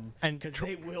doing with them, And because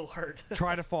they will hurt.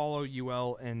 try to follow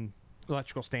UL and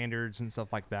electrical standards and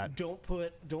stuff like that. Don't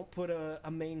put a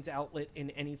mains outlet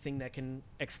in anything that can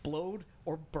explode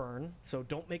or burn. So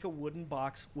don't make a wooden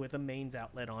box with a mains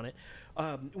outlet on it.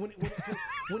 When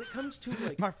it comes to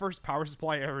like My first power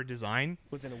supply I ever designed,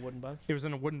 was in a wooden box. it was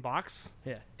in a wooden box.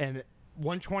 Yeah. And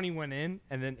 120 went in,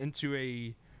 and then into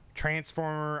a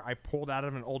transformer I pulled out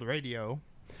of an old radio,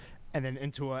 and then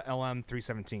into a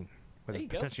LM317 with There a you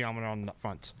go. potentiometer on the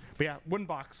front. But yeah, wooden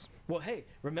box. Well, hey,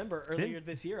 remember earlier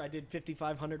this year I did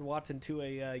 5,500 watts into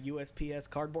a USPS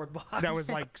cardboard box. That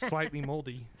was like slightly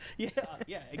moldy. yeah,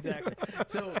 exactly.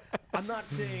 So I'm not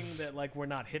saying that like we're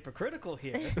not hypocritical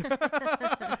here,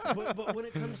 but when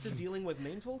it comes to dealing with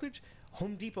mains voltage,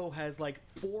 Home Depot has like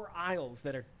 4 aisles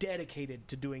that are dedicated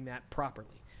to doing that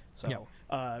properly. So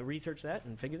research that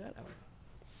and figure that out.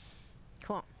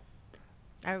 Cool.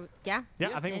 Yeah,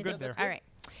 I think we're good there. All right.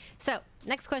 So,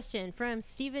 next question from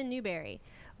Stephen Newberry.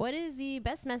 What is the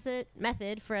best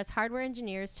method for us hardware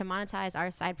engineers to monetize our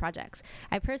side projects?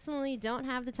 I personally don't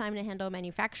have the time to handle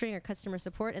manufacturing or customer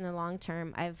support in the long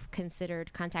term. I've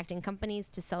considered contacting companies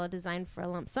to sell a design for a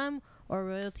lump sum or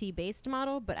royalty-based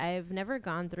model, but I've never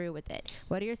gone through with it.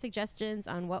 What are your suggestions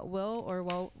on what will or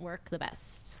won't work the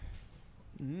best?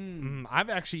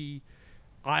 I've actually,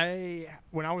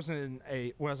 when I was a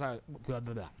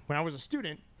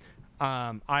student,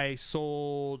 I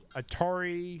sold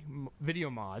Atari video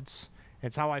mods.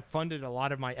 It's how I funded a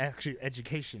lot of my actual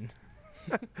education.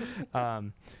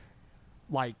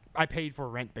 Like I paid for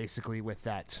rent basically with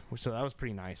that, so that was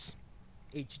pretty nice.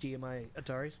 HDMI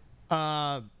Ataris?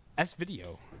 S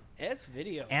video.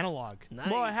 S-Video. Analog.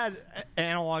 Well, it had Nice.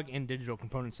 analog and digital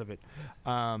components of it.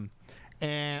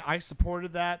 And I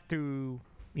supported that through,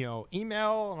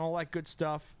 email and all that good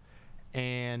stuff.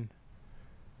 And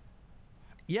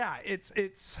yeah,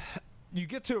 it's you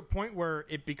get to a point where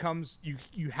it becomes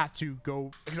you have to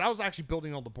go, because I was actually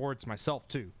building all the boards myself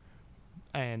too,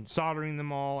 and soldering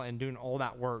them all and doing all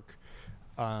that work.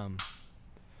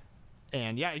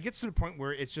 And yeah, it gets to the point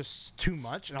where it's just too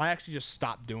much, and I actually just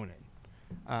stopped doing it.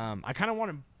 I kind of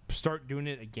want to start doing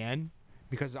it again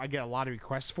because I get a lot of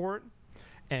requests for it,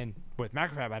 and with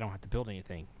Macrofab I don't have to build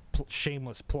anything.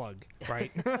 Shameless plug,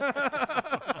 right?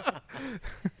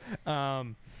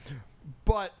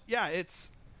 But yeah,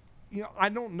 it's I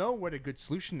don't know what a good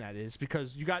solution that is,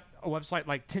 because you got a website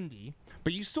like Tindy,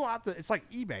 but you still have to. It's like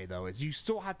eBay though. You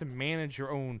still have to manage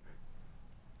your own.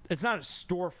 It's not a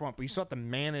storefront, but you still have to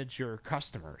manage your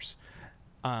customers.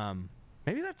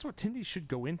 Maybe that's what Tindy should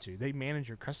go into. They manage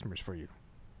your customers for you.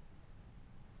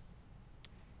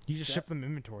 You just ship them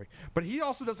inventory. But he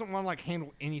also doesn't want to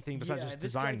handle anything besides just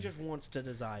design. This guy just wants to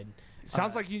design.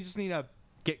 Sounds like you just need to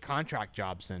get contract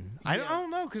jobs in. I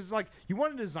don't know, because you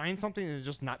want to design something and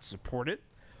just not support it.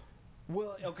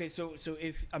 Well, okay, so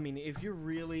if you're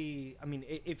really,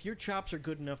 if your chops are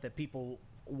good enough that people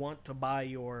want to buy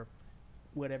your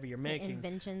whatever you're making,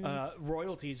 inventions.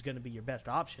 Royalty is going to be your best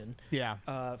option. Yeah.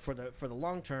 For the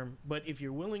long term. But if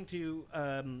you're willing to,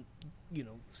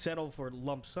 settle for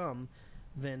lump sum,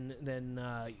 then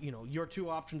your 2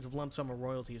 options of lump sum or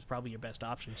royalty is probably your best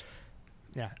options.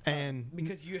 Yeah, and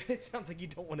Because it sounds like you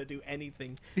don't want to do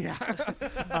anything.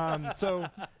 yeah. So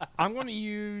I'm going to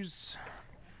use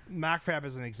MacFab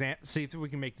as an example. See if we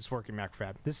can make this work in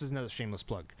MacFab. This is another shameless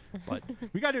plug, but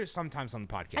we got to do it sometimes on the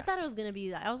podcast. I thought it was gonna be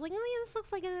that. I was like, oh yeah, this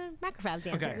looks like a Macrofab's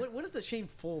answer. Okay. What does the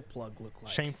shameful plug look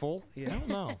like? Shameful? Yeah. I don't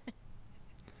know.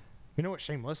 We know what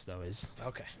shameless though is.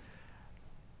 Okay.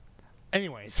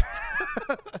 Anyways,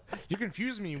 you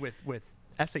confuse me with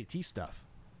SAT stuff,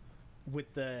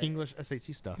 With the English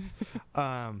SAT stuff.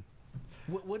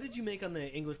 what did you make on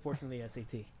the English portion of the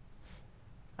SAT?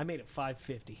 I made it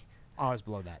 550. I was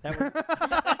below that. That was,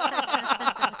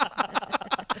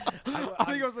 I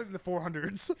think I was like in the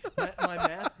 400s.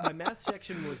 my math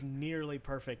section was nearly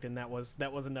perfect, and that was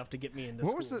enough to get me into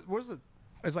What school. was it?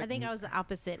 It was like, I think I was the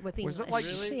opposite with English. Was it like-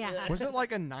 Really? Yeah. was it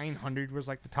like a 900 was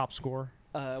like the top score?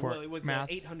 for Well, it was math?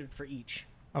 800 for each.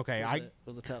 Okay,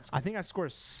 Was a top score. I think I scored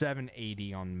a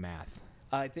 780 on math.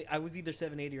 I think I was either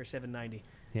 780 or 790.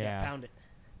 Yeah. Pound it.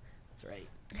 That's right.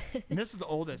 And this is the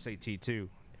old SAT too.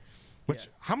 Which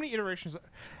Yeah. how many iterations?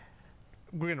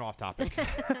 We're getting off topic.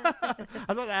 I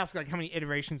was about to ask like how many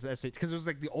iterations of the SAT because it was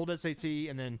like the old SAT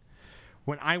and then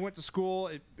when I went to school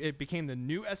it became the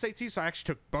new SAT. So I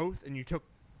actually took both and you took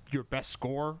your best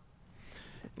score.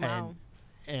 Wow.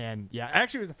 And yeah,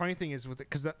 actually, the funny thing is with it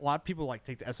because a lot of people like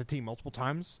take the SAT multiple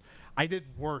times. I did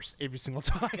worse every single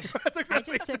time. I took the I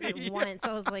just took SAT. it once.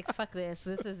 I was like, "Fuck this!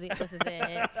 This is it.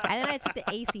 And then I took the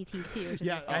ACT too. Which is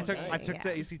Yeah, the I same took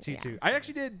thing. the ACT too. I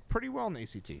actually did pretty well in the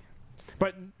ACT,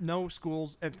 but no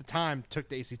schools at the time took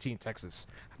the ACT in Texas.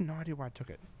 I have no idea why I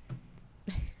took it.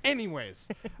 Anyways,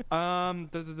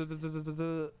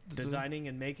 Designing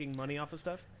and making money off of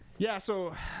stuff. yeah.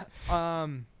 So,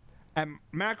 at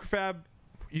Macrofab,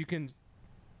 you can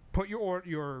put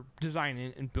your design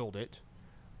in and build it.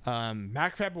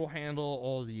 Macrofab will handle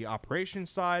all the operation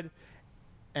side,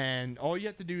 and all you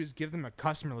have to do is give them a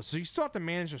customer list. So you still have to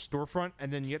manage your storefront,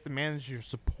 and then you have to manage your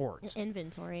support.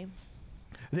 Inventory.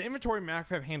 The inventory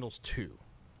Macrofab handles too.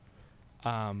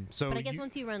 So But I guess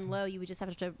once you run low, you would just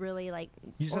have to really like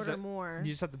you just have order to- more.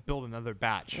 You just have to build another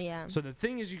batch. Yeah. So the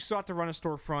thing is, you still have to run a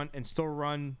storefront and still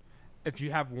run if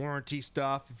you have warranty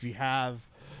stuff, if you have,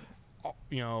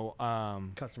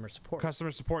 Customer support.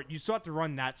 customer support, you still have to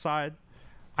run that side.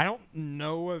 I don't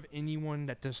know of anyone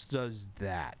that just does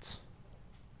that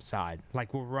side.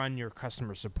 Like, will run your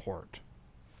customer support.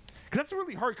 Because that's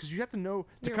really hard because you have to know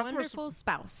the Your customer wonderful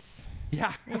spouse.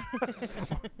 Yeah.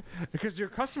 Because your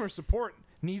customer support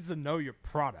needs to know your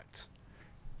product.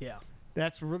 Yeah.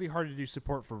 That's really hard to do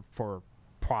support for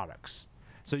products.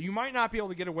 So you might not be able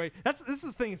to get away. This is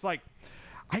the thing. It's like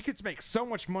I could make so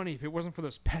much money if it wasn't for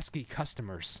those pesky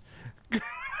customers.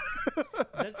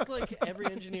 That's like every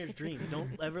engineer's dream. Don't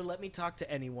ever let me talk to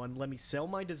anyone. Let me sell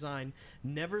my design,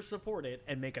 never support it,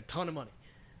 and make a ton of money.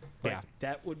 Like, Yeah.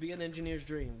 that would be an engineer's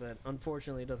dream, but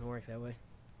unfortunately, it doesn't work that way.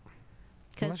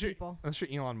 Because people. Unless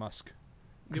you're Elon Musk.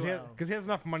 Because Well, he has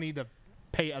enough money to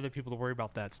pay other people to worry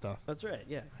about that stuff. that's right.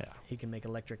 Yeah. Yeah. He can make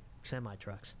electric semi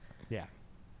trucks. Yeah.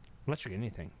 Electric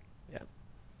anything. Yeah.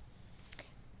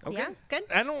 Okay. Yeah, good.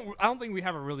 I don't think we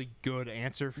have a really good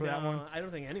answer for that No, one. I don't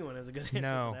think anyone has a good answer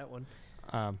No. for that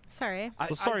one. Sorry.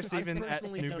 So sorry, I've Stephen, at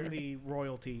personally done Newberry. the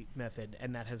royalty method,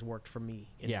 and that has worked for me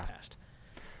in Yeah. the past.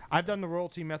 I've done the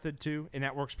royalty method too, and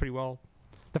that works pretty well.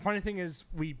 The funny thing is,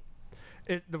 the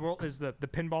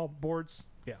pinball boards.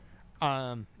 Yeah.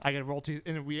 I get a royalty,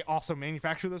 and we also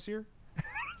manufacture this here,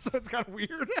 so it's kind of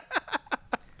weird.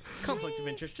 Conflict of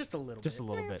interest, just a little Just bit.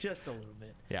 a little bit. Just a little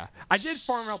bit. Yeah, I did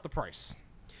farm out the price.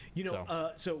 You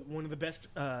know, so one of the best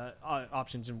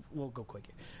options, and we'll go quick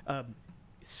here,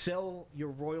 sell your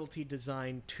royalty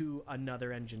design to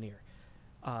another engineer.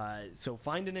 So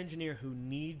find an engineer who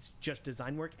needs just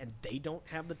design work and they don't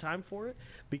have the time for it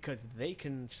because they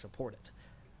can support it.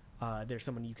 There's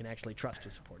someone you can actually trust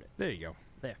to support it. There you go.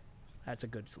 There. That's a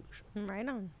good solution. Right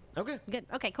on. Okay. Good.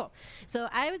 Okay, cool. So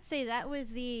I would say that was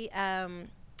the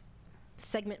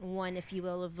segment one, if you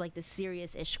will, of like the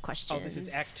serious-ish questions. Oh, this is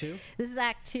Act 2? This is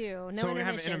Act 2. No So we're intermission. gonna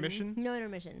have an intermission? No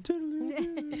intermission.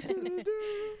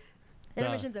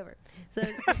 Intermission's over. So,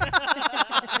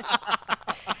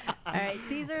 all right,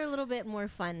 these are a little bit more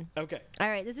fun. Okay. All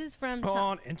right, this is from Tom.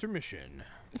 On intermission.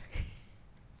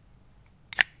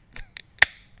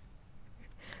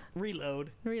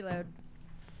 Reload. Reload.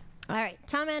 All right,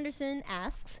 Tom Anderson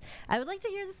asks, I would like to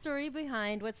hear the story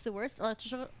behind what's the worst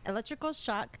electrical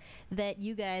shock that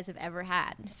you guys have ever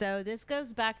had. So this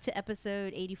goes back to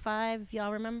episode 85,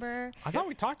 y'all remember? I thought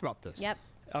we talked about this. Yep.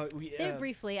 Very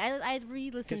briefly. I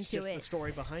re-listened to just it. the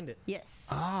story behind it. Yes.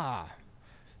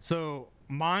 So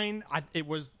mine, I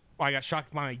got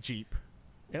shocked by my Jeep,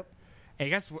 Yep. I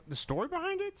guess what the story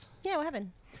behind it? Yeah, what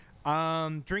happened?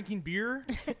 Drinking beer,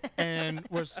 and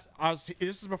this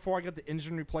is before I got the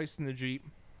engine replaced in the Jeep,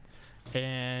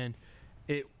 and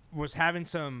it was having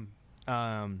some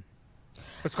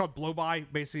it's called blow by.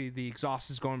 Basically, the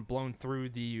exhaust is blown through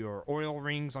your oil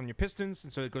rings on your pistons,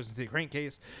 and so it goes into the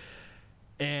crankcase,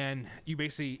 and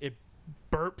it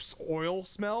burps oil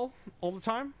smell all the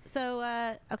time. So,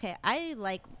 okay, I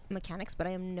like mechanics, but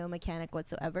I am no mechanic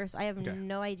whatsoever, so I have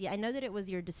no idea. I know that it was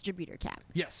your distributor cap.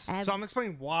 Yes. So I'm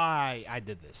explaining why I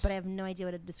did this. But I have no idea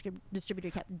what a distributor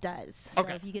cap does. So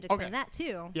if you could explain that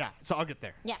too. Yeah, so I'll get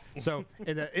there. Yeah. So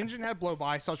the engine had blow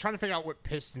by, so I was trying to figure out what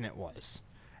piston it was.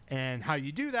 And how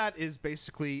you do that is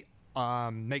basically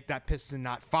make that piston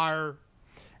not fire,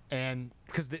 and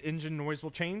because the engine noise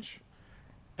will change.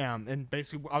 And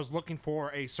basically, I was looking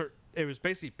for it was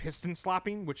basically piston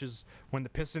slapping, which is when the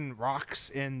piston rocks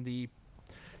in the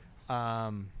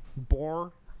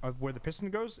bore of where the piston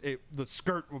goes, the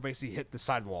skirt will basically hit the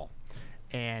sidewall.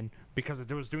 And because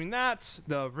it was doing that,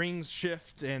 the rings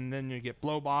shift, and then you get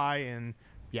blow by, and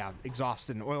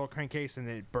exhaust in the oil crankcase, and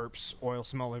it burps oil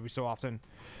smell every so often.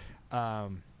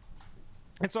 And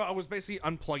so I was basically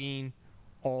unplugging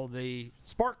all the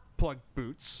spark plug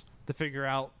boots to figure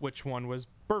out which one was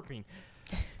burping.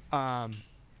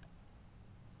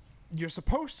 You're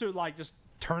supposed to just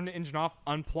turn the engine off,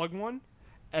 unplug one,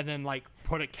 and then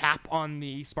put a cap on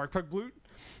the spark plug boot,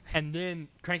 and then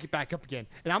crank it back up again.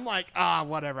 And I'm like,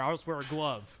 whatever. I'll just wear a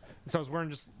glove. So I was wearing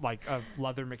just a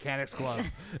leather mechanic's glove.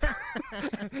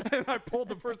 And I pulled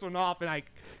the first one off, and I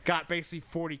got basically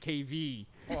 40 kV.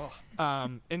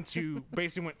 Into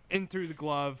basically went in through the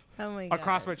glove,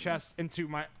 across my chest, into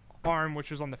my arm, which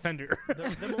was on the fender.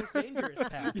 The most dangerous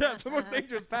path. Yeah, the most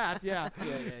dangerous path. Yeah.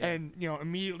 And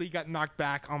immediately got knocked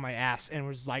back on my ass, and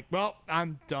was like, "Well,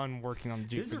 I'm done working on the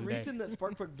Jeep." There's a reason that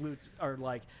spark plug boots are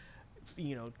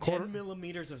 10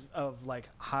 millimeters of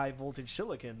high voltage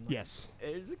silicon. Yes.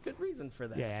 There's a good reason for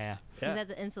that. Yeah. Is that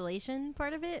the insulation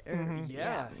part of it? Or? Mm-hmm.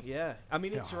 Yeah. I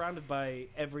mean, it's surrounded by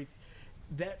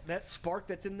that spark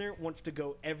that's in there wants to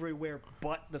go everywhere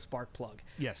but the spark plug.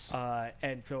 Yes.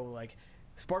 And so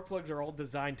spark plugs are all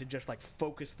designed to just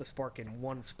focus the spark in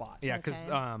one spot. Yeah, because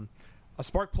a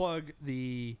spark plug,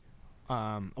 the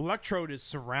electrode is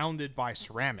surrounded by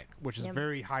ceramic, which is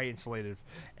very high insulative,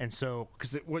 and so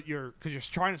because you're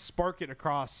trying to spark it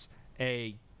across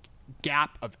a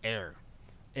gap of air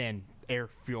and air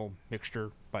fuel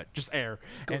mixture, but just air.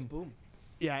 Goes boom.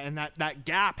 Yeah, and that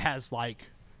gap has is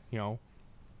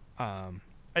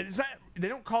that they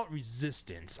don't call it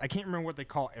resistance. I can't remember what they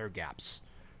call air gaps,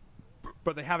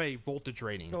 but they have a voltage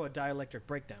rating. Oh, a dielectric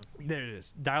breakdown. There it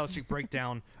is, dielectric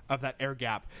breakdown of that air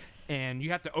gap, and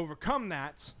you have to overcome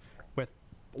that with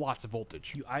lots of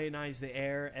voltage. You ionize the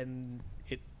air, and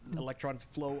electrons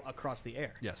flow across the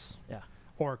air. Yes. Yeah.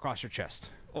 Or across your chest.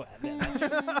 Oh,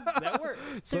 that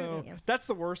works. So that's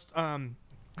the worst.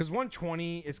 Because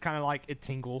 120 is kind of it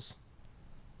tingles.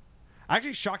 I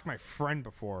actually shocked my friend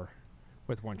before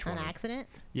with 120. An accident?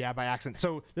 Yeah, by accident.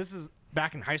 So this is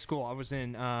back in high school. I was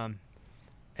in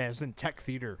tech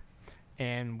theater,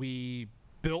 and we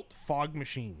built fog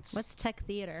machines. What's tech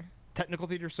theater? Technical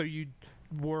theater. So you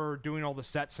were doing all the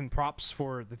sets and props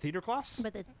for the theater class.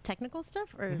 But the technical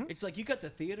stuff, or It's you got the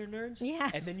theater nerds,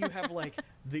 Yeah. and then you have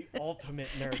the ultimate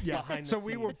nerds behind the So scenes.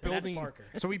 we were and that's building. Parker.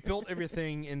 So we built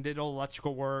everything and did all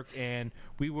electrical work, and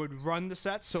we would run the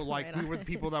sets. So Right we on. were the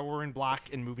people that were in black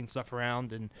and moving stuff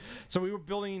around, and so we were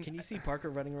building. Can you see Parker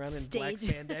running around in black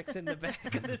Stage. spandex in the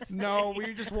back of the stage? No,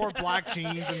 we just wore black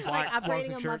jeans and black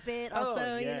operating a long shirt. Muppet, Oh,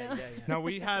 also, yeah. No,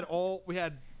 we had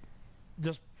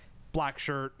just black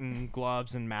shirt and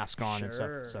gloves and mask on and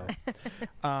Sure. stuff.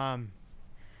 So,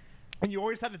 and you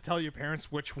always had to tell your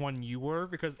parents which one you were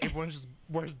because everyone just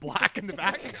wears black in the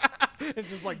back. It's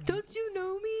just Don't you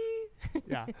know me?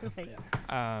 yeah.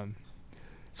 Yeah.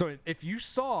 So if you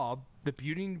saw the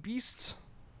Beauty and the Beast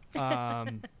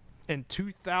in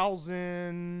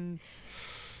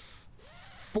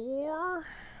 2004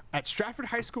 at Stratford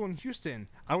High School in Houston,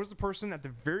 I was the person at the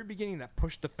very beginning that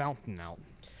pushed the fountain out.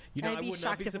 You know, I'd I be would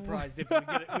not shocked be if it surprised if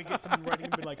we get someone writing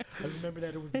and be like, I remember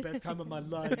that it was the best time of my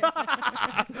life.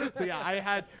 So yeah, I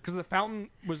had because the fountain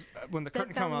was when the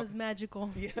curtain came up. was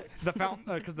magical. Yeah. The fountain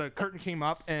because the curtain came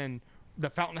up and the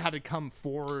fountain had to come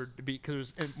forward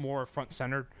because it was more front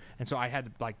centered, and so I had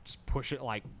to just push it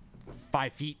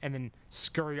 5 feet and then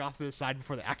scurry off to the side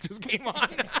before the actors came on.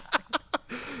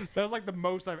 That was the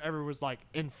most I've ever was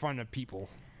in front of people.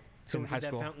 So in did high that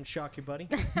school. fountain shock you, buddy?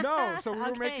 No, so we were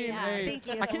Okay, making yeah, thank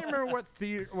you. I can't remember what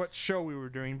show we were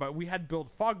doing, but we had to build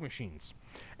fog machines,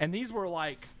 and these were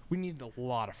we needed a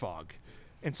lot of fog.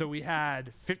 And so we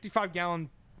had 55-gallon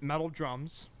metal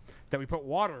drums that we put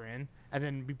water in, and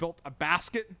then we built a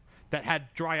basket that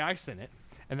had dry ice in it,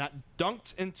 and that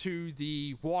dunked into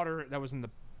the water that was in the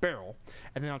barrel.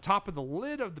 And then on top of the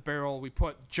lid of the barrel, we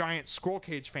put giant squirrel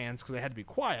cage fans because they had to be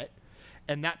quiet,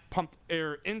 and that pumped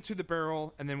air into the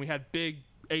barrel. And then we had big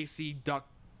AC duct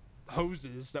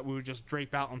hoses that we would just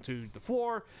drape out onto the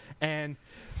floor, and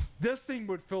this thing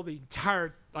would fill the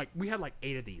entire, like, we had like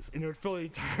 8 of these, and it would fill the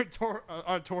entire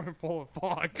auditorium full of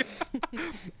fog.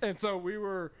 And so we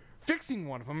were fixing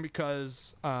one of them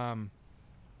because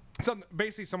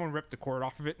basically someone ripped the cord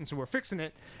off of it, and so we're fixing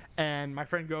it, and my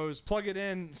friend goes, plug it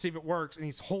in, see if it works, and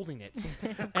he's holding it.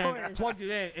 And I plugged it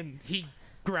in, and he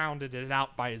grounded it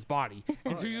out by his body.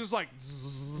 And so he's just like,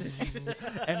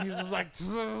 and he's just like,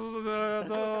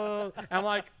 and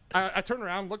like, I turn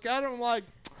around, look at him, I'm like,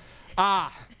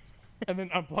 and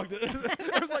then unplugged it.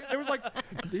 It was like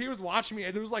he was watching me,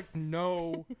 and there was like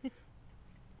no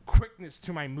quickness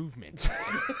to my movement.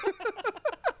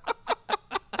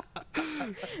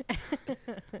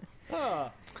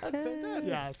 Oh, that's fantastic.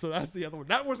 Yeah, so that's the other one.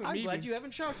 That wasn't I'm me. glad you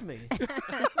haven't shocked me.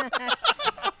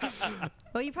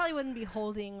 Well, you probably wouldn't be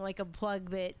holding like a plug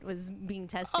that was being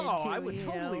tested too. I would you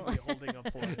totally know? be holding a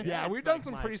plug. Yeah, That's we've done like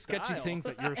some my pretty sketchy style. things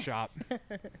at your shop.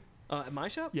 At my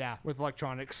shop? Yeah, with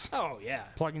electronics. Oh, yeah.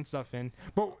 Plugging stuff in.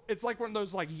 But it's like one of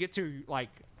those, like, you get to like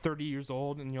 30 years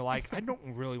old and you're like, I don't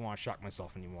really want to shock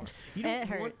myself anymore. You It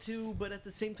don't want hurts. to, but at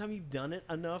the same time, you've done it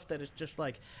enough that it's just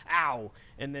like, ow,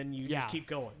 and then you Yeah. just keep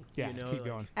going. Yeah, you know? keep like-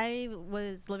 going. I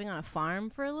was living on a farm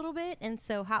for a little bit, and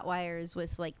so hot wires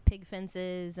with like pig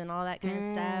fences and all that kind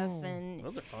of stuff, and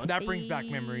Those are fun. That brings back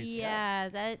memories.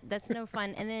 Yeah, that's no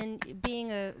fun. And then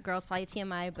being a girl's probably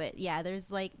TMI, but yeah,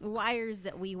 there's like wires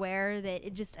that we wear that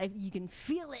it just you can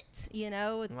feel it, you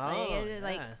know, it's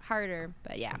like yeah. harder.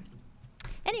 But yeah.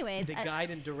 Anyways, They guide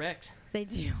and direct they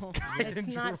do. It's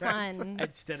and not direct. fun.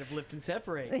 instead of lift and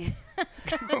separate.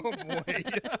 Oh, boy.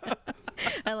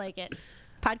 I like it.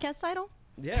 Podcast title.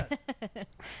 Yeah.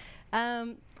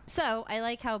 So I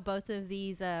like how both of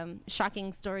these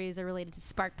shocking stories are related to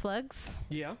spark plugs.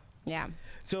 Yeah. Yeah.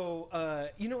 So,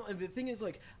 you know, the thing is,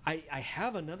 like, I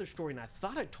have another story, and I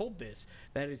thought I told this,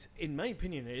 that is, in my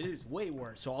opinion, it is way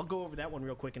worse. So I'll go over that one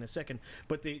real quick in a second.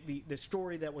 But the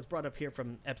story that was brought up here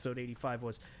from episode 85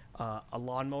 was a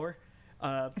lawnmower.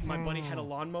 My buddy had a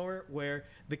lawnmower where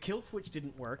the kill switch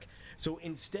didn't work. So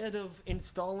instead of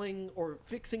installing or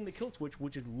fixing the kill switch,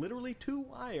 which is literally 2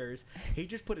 wires, he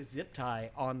just put a zip tie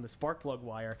on the spark plug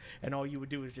wire, and all you would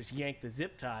do is just yank the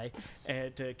zip tie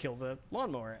to kill the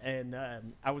lawnmower. And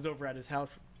I was over at his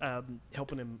house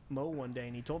helping him mow one day,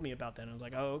 and he told me about that, and I was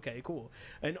like, oh, okay, cool.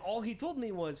 And all he told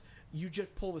me was, you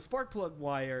just pull the spark plug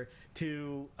wire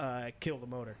to kill the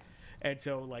motor. And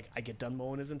so, like, I get done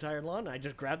mowing his entire lawn, and I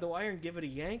just grab the wire and give it a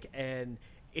yank, and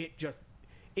it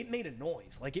made a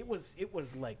noise. Like, it was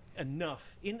like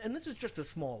enough. And this is just a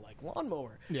small, like,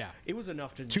 lawnmower. Yeah. It was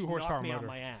enough to 2 just horsepower knock me motor. on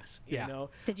my ass, Yeah. you know?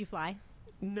 Did you fly?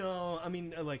 No, I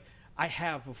mean, like, I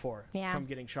have before Yeah. from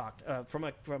getting shocked. From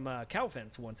a cow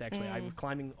fence once, actually. I was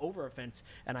climbing over a fence,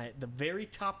 and the very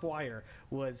top wire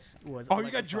was Oh, you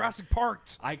electrified. got Jurassic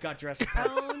Parked. I got Jurassic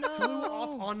Park. Oh, no. Flew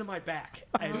off onto my back.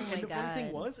 And, Oh, my and the funny thing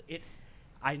God. was,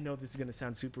 I know this is going to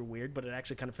sound super weird, but it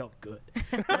actually kind of felt good.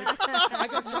 Like, I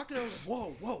got shocked and I was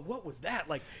like, whoa, what was that?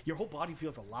 Like, your whole body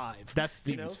feels alive. That's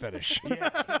you Steven's know? fetish. Yeah,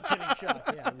 getting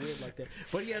shocked. Yeah, weird like that.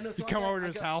 But yeah, no, so You come over to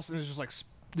his house, and there's just like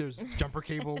there's jumper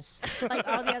cables. Like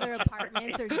all the other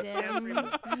apartments are dim.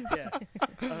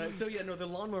 Yeah. So yeah, no, the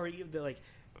lawnmower,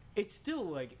 it's still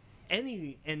like,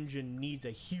 any engine needs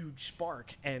a huge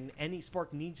spark, and any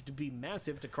spark needs to be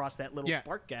massive to cross that little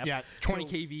spark gap. Yeah, 20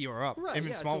 So- kV or up. Right, Even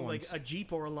yeah. small So ones. like a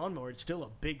Jeep or a lawnmower, it's still a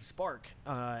big spark,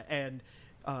 and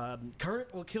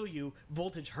current will kill you.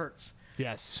 Voltage hurts.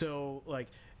 Yes. So like,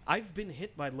 I've been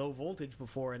hit by low voltage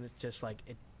before, and it's just like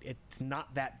it's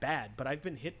not that bad. But I've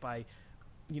been hit by,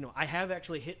 I have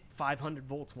actually hit 500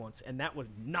 volts once, and that was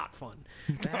not fun.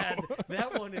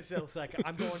 That one is just like,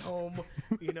 I'm going home.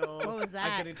 What was I'm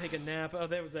that? gonna take a nap. Oh,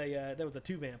 there was a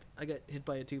tube amp. I got hit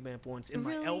by a tube amp once in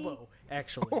Really? my elbow,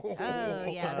 actually. Oh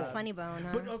yeah, the funny bone. Huh?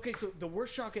 But okay, so the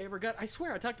worst shock I ever got, I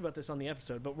swear I talked about this on the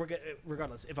episode, but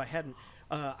regardless, if I hadn't,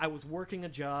 I was working a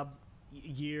job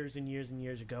years and years and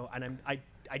years ago, and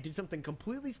I did something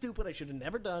completely stupid I should have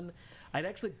never done. I'd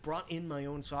actually brought in my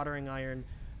own soldering iron,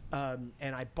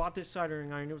 and I bought this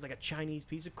soldering iron. It was like a Chinese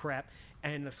piece of crap,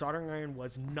 and the soldering iron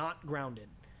was not grounded.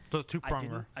 The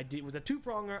 2-pronger. It was a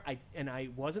 2-pronger, and I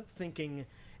wasn't thinking,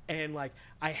 and like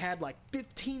I had like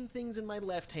 15 things in my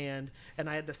left hand, and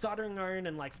I had the soldering iron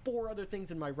and like 4 other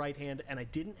things in my right hand, and I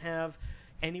didn't have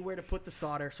anywhere to put the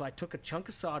solder, so I took a chunk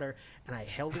of solder and I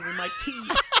held it in my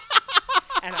teeth,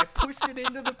 and I pushed it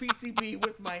into the PCB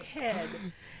with my head,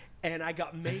 and I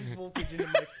got mains voltage into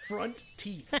my front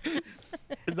teeth.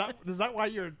 Is that why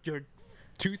your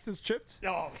tooth is chipped?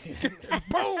 Oh,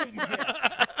 Boom!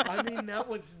 yeah. I mean, that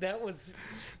was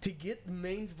to get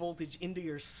mains voltage into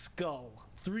your skull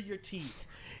through your teeth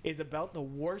is about the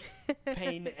worst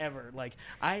pain ever. Like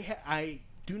I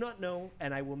do not know,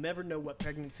 and I will never know what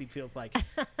pregnancy feels like.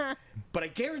 But I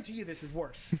guarantee you this is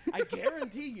worse. I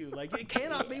guarantee you, like, it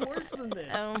cannot be worse than this.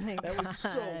 Oh my That was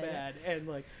so God. bad. And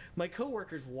like my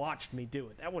coworkers watched me do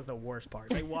it. That was the worst part.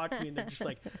 They watched me and they're just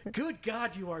like, "Good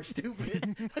God, you are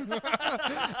stupid."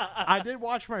 I did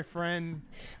watch my friend.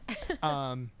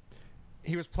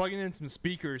 He was plugging in some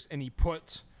speakers, and he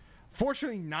put,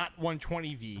 fortunately not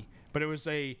 120V, but it was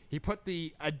he put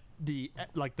the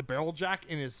barrel jack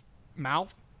in his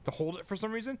mouth to hold it for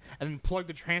some reason, and then plugged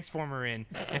the transformer in,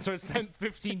 and so it sent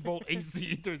 15-volt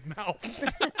AC into his mouth.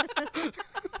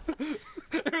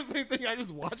 It was the same thing. I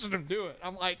just watched him do it.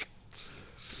 I'm like,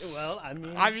 Well,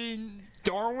 I mean,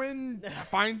 Darwin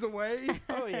finds a way.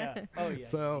 oh yeah.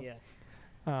 So- yeah.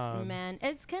 Man,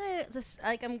 it's kind of just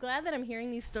like I'm glad that I'm hearing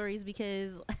these stories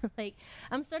because like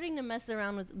I'm starting to mess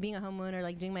around with being a homeowner,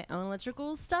 like doing my own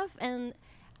electrical stuff, and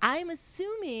I'm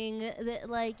assuming that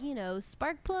like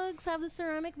spark plugs have the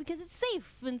ceramic because it's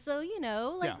safe, and so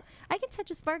like Yeah. I can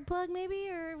touch a spark plug maybe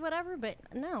or whatever, but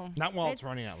no, Not while it's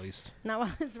running, at least. not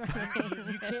while it's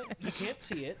running. You can't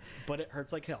see it, but it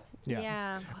hurts like hell.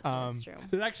 Yeah, that's true.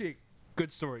 There's actually a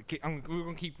good story. We're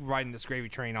gonna keep riding this gravy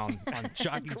train on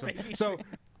shocking stuff. Gravy So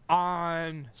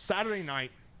on Saturday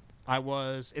night, I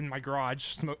was in my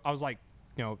garage. I was like,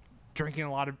 drinking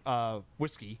a lot of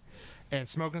whiskey and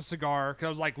smoking a cigar. Cause I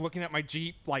was like looking at my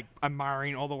Jeep, like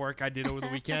admiring all the work I did over the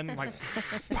weekend. Like,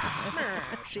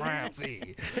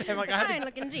 fancy. And like I had Fine to,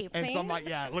 looking Jeep. and see? so I'm like,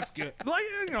 yeah, it looks good. Like,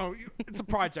 it's a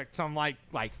project. So I'm like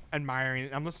admiring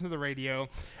it. I'm listening to the radio,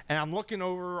 and I'm looking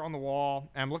over on the wall,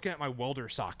 and I'm looking at my welder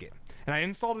socket, and I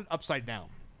installed it upside down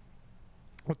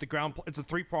with the ground. It's a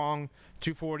 3-prong,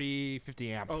 240,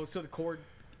 50 amp. Oh, so the cord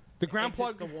The ground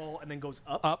exits plug the wall and then goes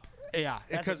up. up. Yeah,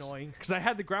 That's annoying. Because I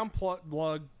had the ground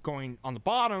plug going on the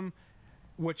bottom,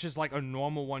 which is like a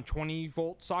normal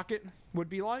 120-volt socket would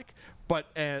be like. But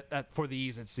for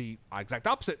these, it's the exact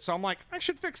opposite. So I'm like, I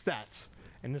should fix that.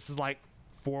 And this is like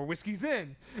 4 whiskeys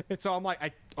in. And so I'm like,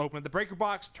 I open up the breaker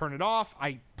box, turn it off.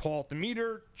 I pull out the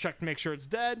meter, check to make sure it's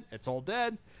dead. It's all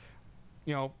dead.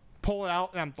 Pull it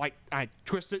out, and I'm like, I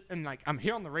twist it, and like I'm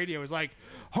here on the radio. It's like,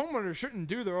 homeowners shouldn't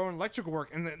do their own electrical work,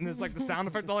 and then there's like the sound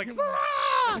effect. They're like,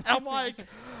 "Ah!" And I'm like,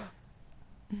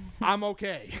 I'm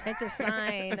okay. It's a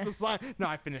sign. It's a sign. No,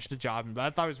 I finished the job, but I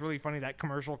thought it was really funny that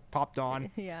commercial popped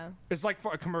on. Yeah. It's like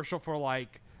for a commercial for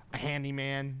like a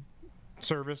handyman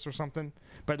service or something,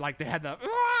 but like they had the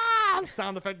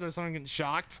sound effect of someone getting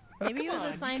shocked. Maybe it was Come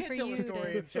a on, sign you for can't you. tell a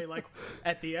story to- and say like,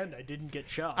 at the end I didn't get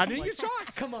shocked. I didn't Like, get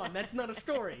shocked. Come on, that's not a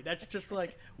story. That's just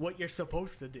like what you're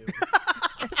supposed to do.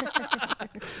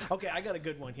 Okay, I got a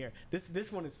good one here.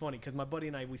 This one is funny because my buddy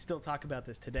and I, we still talk about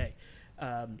this today.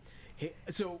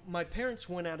 So my parents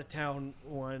went out of town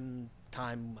one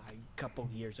time a couple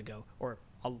years ago, or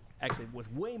actually it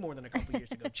was way more than a couple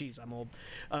years ago. Jeez, I'm old.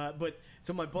 But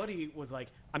so my buddy was like,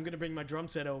 I'm going to bring my drum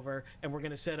set over and we're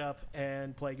going to set up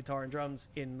and play guitar and drums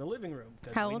in the living room.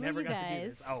 'Cause How we old were never you got to do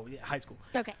this. guys? Oh, yeah, high school.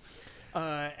 Okay.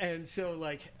 And so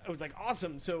like I was like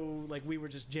awesome. So like we were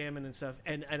just jamming and stuff,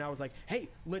 and I was like, hey,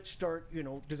 let's start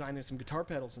designing some guitar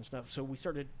pedals and stuff. So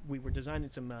we were designing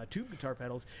some tube guitar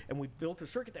pedals, and we built a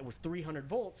circuit that was 300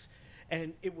 volts,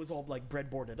 and it was all like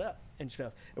breadboarded up and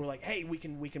stuff. And we're like, hey, we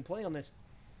can play on this.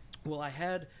 Well, I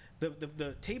had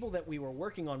the table that we were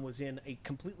working on was in a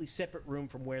completely separate room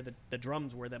from where the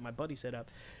drums were that my buddy set up.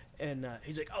 And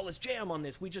he's like, oh, let's jam on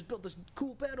this. We just built this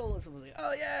cool pedal. And so I was like,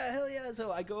 oh, yeah, hell yeah.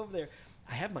 So I go over there.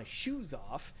 I have my shoes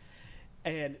off.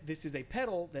 And this is a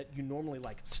pedal that you normally,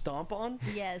 like, stomp on.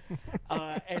 Yes.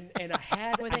 And I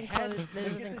had... With I had, enclosed- that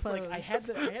it was get this, like, I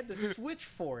enclosed. had the switch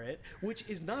for it, which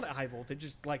is not a high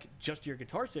voltage, just your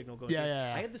guitar signal going Yeah, through. yeah,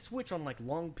 yeah. I had the switch on, like,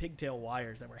 long pigtail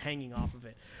wires that were hanging off of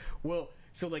it. Well...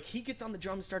 So, like, he gets on the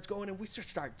drum, starts going, and we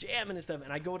start jamming and stuff.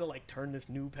 And I go to, like, turn this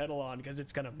new pedal on because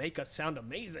it's going to make us sound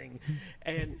amazing.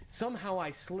 And somehow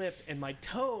I slipped, and my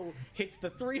toe hits the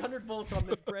 300 volts on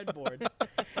this breadboard.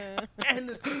 And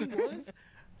the thing was,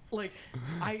 like,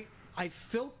 I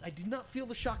did not feel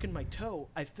the shock in my toe.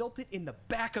 I felt it in the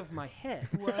back of my head.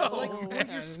 Like when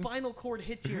your spinal cord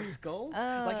hits your skull.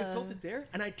 Like I felt it there,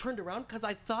 and I turned around because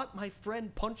I thought my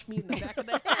friend punched me in the back of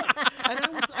the head. And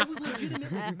I was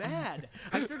legitimately mad.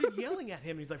 I started yelling at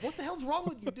him. He's like, "What the hell's wrong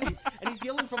with you, dude?" And he's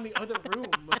yelling from the other room.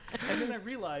 And then I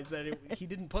realized that he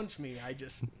didn't punch me. I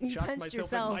just shocked punched myself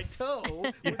yourself. in my toe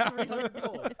with 300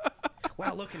 volts.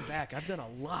 Wow, looking back, I've done a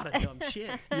lot of dumb shit.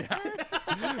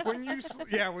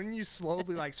 when you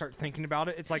slowly like start thinking about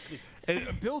it, it's like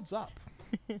it builds up.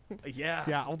 Yeah.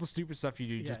 Yeah, all the stupid stuff you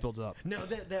do just builds up. No,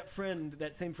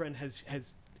 that same friend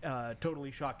has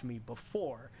totally shocked me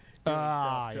before doing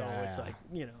stuff. So it's like,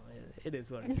 it is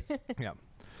what it is. Yeah.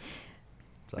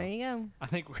 So, There you go. I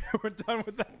think we're done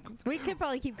with that. We could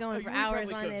probably keep going for We hours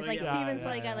probably on could, this. but Like yeah. Steven's Yeah,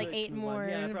 probably yeah, got like yeah. 8 more.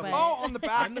 Yeah, probably. but Oh, on the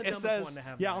back I'm the it dumbest says one to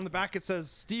have yeah. that. On the back it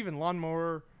says Steven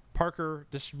Lawnmower Parker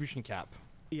distribution cap.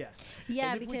 Yeah.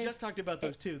 Yeah, and if we because just talked about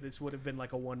those two, this would have been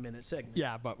like a 1-minute segment.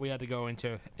 Yeah, but we had to go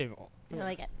into it. I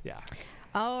like it. Yeah.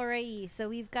 Alrighty, so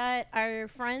we've got our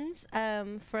friends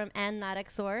from Ann Not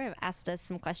XOR have asked us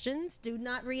some questions. Do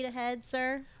not read ahead,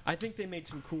 sir. I think they made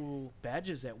some cool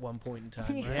badges at one point in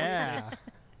time. Right? Yeah.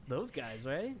 Those guys,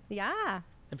 right? Yeah,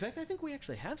 In fact, I think we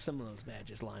actually have some of those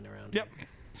badges lying around. Yep. Here.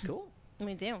 Cool.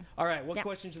 we do. All right, what Yep.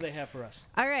 questions do they have for us?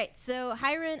 All right, so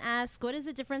Hiron asks, what is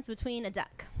the difference between a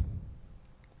duck?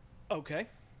 Okay.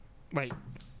 Wait.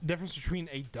 Difference between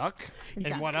a duck and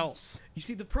Duck. what else? You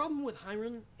see, the problem with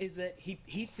Hiram is that he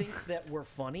thinks that we're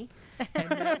funny and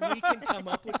that we can come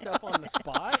up with stuff on the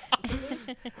spot for this.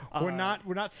 We're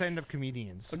not stand-up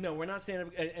comedians. No, we're not stand up,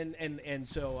 and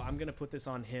so I'm gonna put this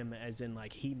on him, as in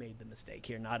like he made the mistake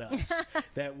here, not us,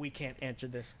 that we can't answer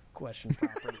this question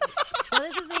properly. Well,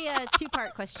 this is a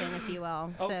 2-part question, if you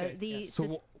will. So Okay, the yes. So,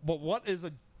 this- but what is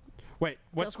a? Wait,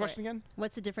 what's the for it. question again?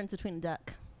 what's the difference between a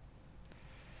duck?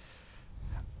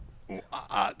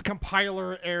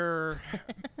 Compiler error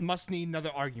must need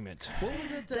another argument. What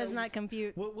was it? Does not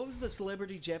compute. What was the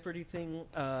Celebrity Jeopardy thing?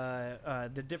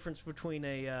 The difference between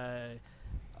a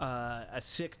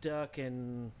sick duck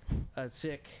and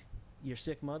your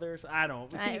sick mothers. I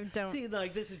don't. I don't. See,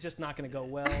 like this is just not going to go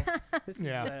well. This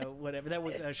Yeah. is whatever. That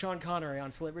was Sean Connery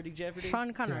on Celebrity Jeopardy.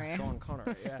 Sean Connery. Sean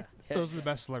Connery. Yeah. Those are the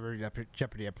best Celebrity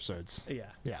Jeopardy episodes. Yeah.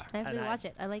 Yeah. I have to And watch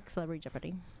it. I like Celebrity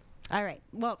Jeopardy. All right.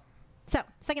 Well, so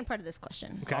second part of this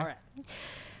question. Okay. All right.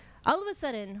 All of a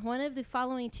sudden, one of the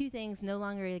following 2 things no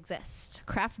longer exists: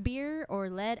 craft beer or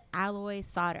lead alloy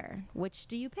solder. Which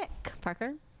do you pick,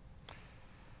 Parker?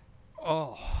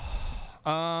 Oh.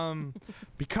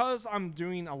 Because I'm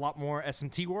doing a lot more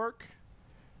SMT work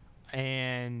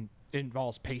and it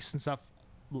involves paste and stuff,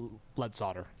 lead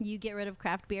solder. You get rid of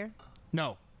craft beer?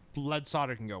 No, lead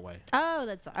solder can go away. Oh,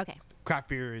 that's okay. Craft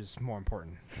beer is more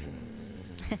important.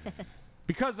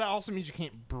 Because that also means you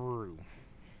can't brew.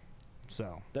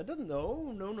 So, That doesn't.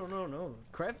 No.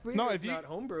 Craft beer No, is if you- not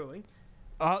home brewing.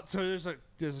 so there's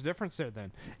a difference there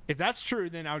then. If that's true,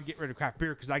 then I would get rid of craft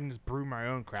beer because I can just brew my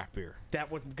own craft beer. That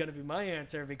was going to be my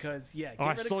answer because get Oh, I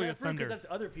rid of stole your craft brew thunder. because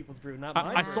that's other people's brew, not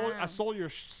mine. I sold your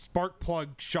spark plug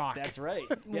shock. That's right.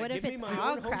 What if give me it's my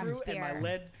all own home brew craft and my beer?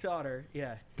 lead solder.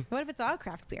 Yeah. What if it's all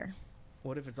craft beer?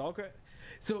 What if it's all craft?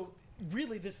 So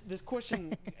really, this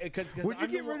question because Would you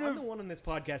I'm, get rid I'm of- the one on this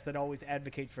podcast that always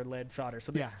advocates for lead solder.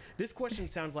 So Yeah. this question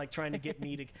sounds like trying to get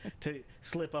me to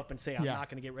slip up and say I'm Yeah. not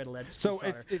going to get rid of lead So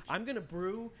solder. if- I'm going to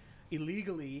brew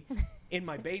illegally in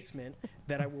my basement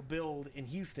that I will build in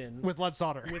Houston with lead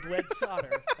solder. with lead solder.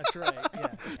 That's right. Yeah.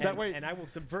 That way- and I will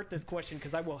subvert this question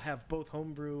because I will have both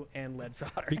homebrew and lead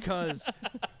solder. Because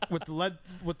with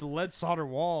the lead solder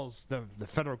walls, the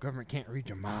federal government can't read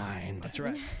your mind. That's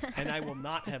right. And I will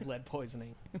not have lead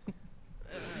poisoning.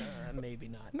 Maybe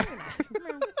not.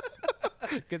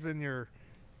 Gets in your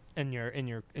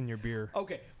beer.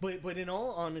 Okay, but in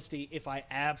all honesty, if I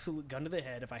absolute gun to the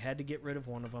head, if I had to get rid of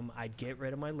one of them, I'd get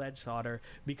rid of my lead solder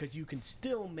because you can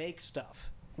still make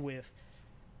stuff with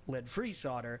lead-free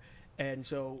solder, and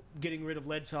so getting rid of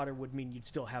lead solder would mean you'd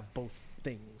still have both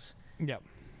things. Yep.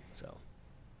 So,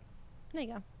 There you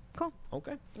go. Cool.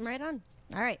 okay. Right on.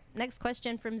 All right. Next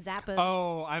question from Zappa.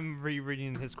 Oh, I'm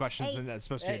rereading his questions, Hey. and that's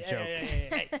supposed to be a joke.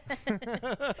 Hey.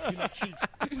 Do not cheat.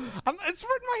 It's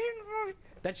written my hand.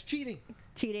 That's cheating.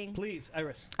 Cheating. Please,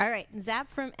 Iris. All right.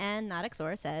 Zap from N Not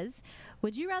XOR says,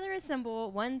 would you rather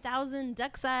assemble 1,000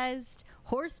 duck-sized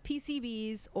horse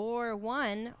PCBs or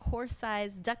 1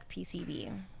 horse-sized duck PCB?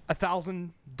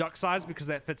 1,000 duck size because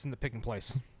that fits in the pick and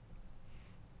place.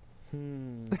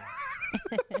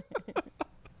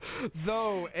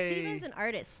 Though Steven's an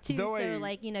artist too, though so a-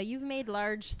 like you've made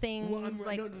large things. Well,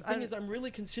 like no, the thing is, I'm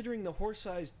really considering the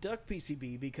horse-sized duck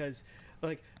PCB because,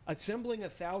 like, assembling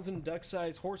 1,000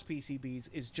 duck-sized horse PCBs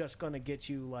is just going to get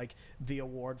you like the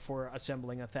award for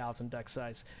assembling 1,000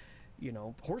 duck-sized,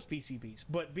 horse PCBs.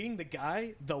 But being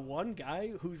the one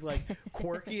guy who's like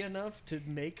quirky enough to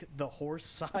make the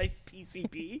horse-sized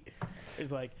PCB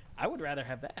is like, I would rather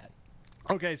have that.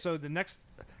 Okay, so the next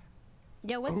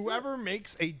Yeah, whoever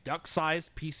makes a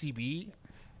duck-sized PCB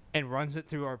and runs it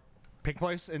through our pick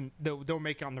place, and they'll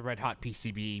make it on the Red Hot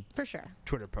PCB for sure.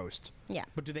 Twitter post. Yeah.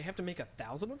 But do they have to make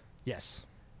 1,000 of them? Yes.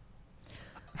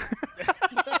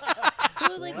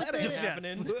 Well, like with That ain't the,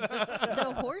 happening.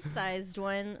 the horse-sized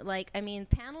one, like, I mean,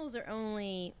 panels are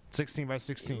only 16 by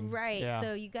 16. right. Yeah.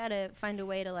 So you gotta find a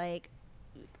way to like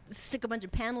stick a bunch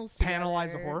of panels together.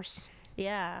 Panelize a horse.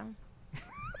 Yeah.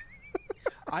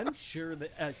 I'm sure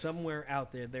that somewhere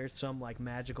out there's some like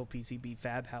magical PCB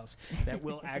fab house that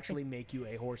will actually make you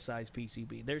a horse-sized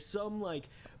PCB. There's some like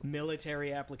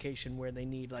military application where they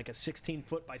need like a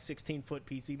 16-foot by 16-foot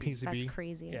PCB. That's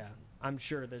crazy. Yeah, I'm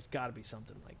sure there's got to be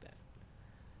something like that.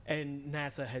 And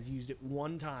NASA has used it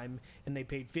one time, and they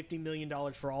paid $50 million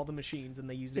for all the machines, and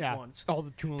they used it once. All the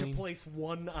To tooling. place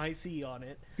one IC on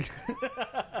it.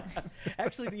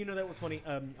 Actually, that was funny.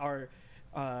 Our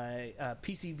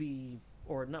PCB,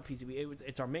 or not PCB,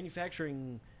 it's our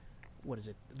manufacturing. What is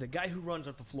it? The guy who runs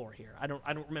up the floor here. I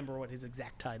don't remember what his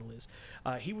exact title is.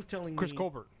 He was telling Chris me.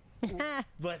 Colbert. Well,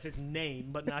 that's his name,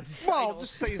 but not his title. Well,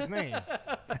 just say his name.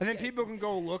 And then people can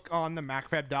go look on the He's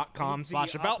macfab.com/about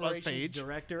the us operations page.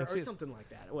 director and or see his- something like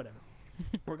that. Whatever.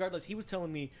 Regardless, he was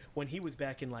telling me when he was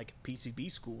back in like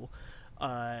PCB school,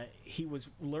 he was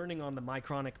learning on the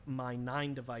Micronic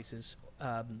My9 devices,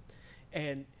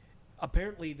 and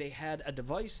apparently they had a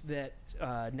device that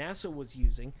NASA was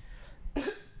using,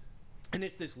 and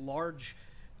it's this large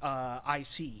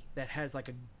IC that has like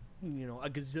a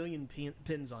gazillion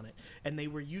pins on it, and they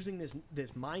were using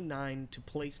this My9 to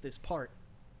place this part.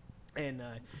 And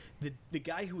the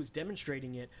guy who was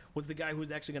demonstrating it was the guy who was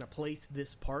actually going to place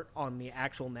this part on the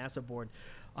actual NASA board.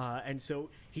 And so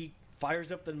he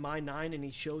fires up the My9 and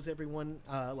he shows everyone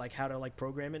like how to like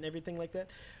program it and everything like that.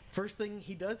 First thing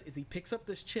he does is he picks up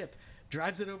this chip,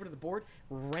 drives it over to the board,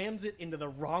 rams it into the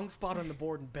wrong spot on the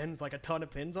board, and bends like a ton of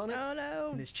pins on it. Oh no.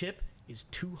 And this chip is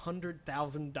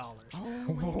 $200,000. Oh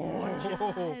my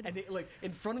God. And it, like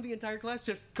in front of the entire class,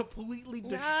 just completely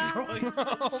destroys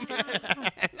the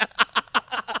chip.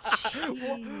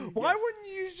 Why wouldn't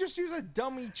you just use a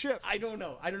dummy chip? I don't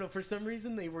know. For some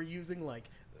reason, they were using like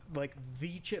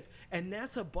the chip, and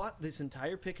NASA bought this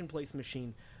entire pick and place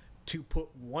machine to put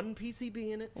one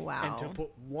PCB in it, Wow. and to put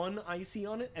one IC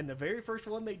on it. And the very first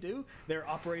one they do, their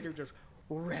operator just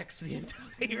wrecks the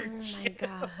entire Oh my chip.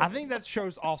 God. I think that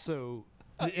shows also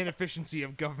the inefficiency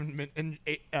of government and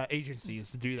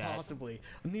agencies to do that. Possibly.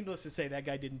 Needless to say, that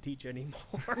guy didn't teach anymore.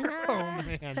 Oh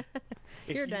man!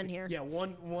 If You're done here. Yeah,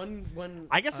 one.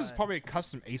 I guess it's probably a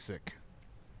custom ASIC,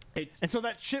 It's and so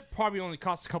that chip probably only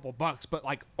costs a couple bucks. But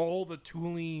like all the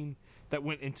tooling that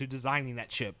went into designing that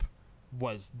chip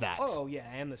was that. Oh yeah,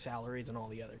 and the salaries and all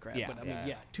the other crap. Yeah, But I mean,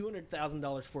 yeah.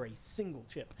 $200,000 for a single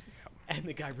chip, and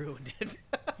the guy ruined it.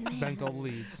 Bent all the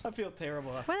leads. I feel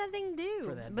terrible. What did that thing do?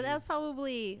 For that but that dude. was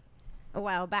probably a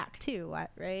while back too,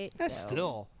 right? That's So-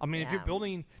 still. I mean, if you're yeah.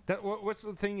 building that, what's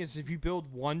the thing is if you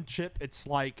build one chip, it's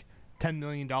like $10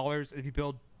 million. If you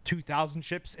build 2,000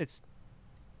 chips, it's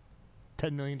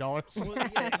 $10 million. Well,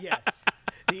 yeah.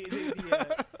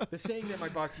 The saying that my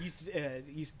boss used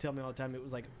to tell me all the time, it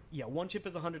was like, yeah, one chip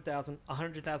is 100,000,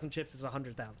 100,000 chips is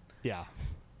 100,000. Yeah.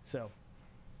 So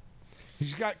You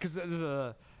just got because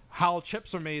the how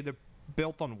chips are made, they're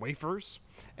built on wafers,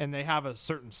 and they have a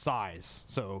certain size.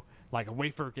 So like a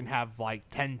wafer can have like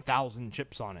 10,000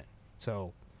 chips on it.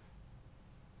 So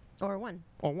Or one.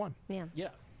 or one. Yeah. yeah,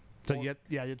 So you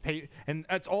pay, and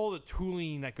that's all the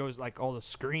tooling that goes, like all the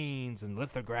screens and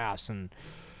lithographs, and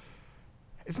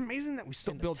it's amazing that we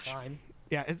still in the build. time.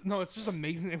 Yeah, it's just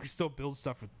amazing that we still build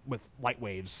stuff with light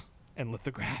waves and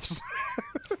lithographs.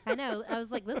 I know. I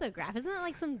was like, lithograph. Isn't that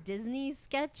like some Disney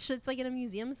sketch? It's like in a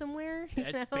museum somewhere. you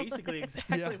That's know? basically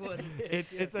exactly Yeah. what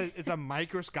it is. It's a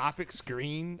microscopic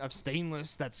screen of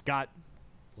stainless that's got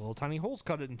little tiny holes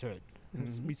cut into it. And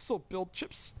we still build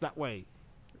chips that way.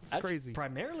 It's That's crazy.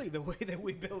 primarily the way that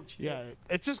we build chips. Yeah,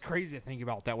 it's just crazy to think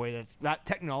about that way. That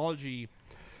technology,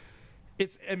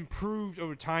 it's improved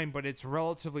over time, but it's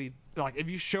relatively like if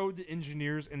you showed the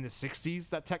engineers in the '60s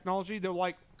that technology, they're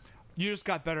like, you just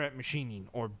got better at machining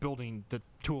or building the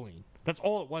tooling. That's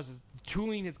all it was. Is the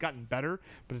tooling has gotten better,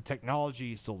 but the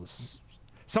technology is still this.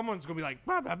 Someone's gonna be like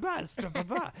blah blah blah, blah, blah,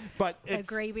 blah. But A it's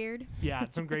gray beard. yeah,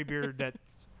 it's some gray beard that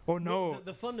Oh no,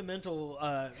 The fundamental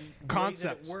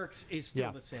Concept way that it works is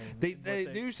still the same. They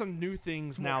but do some new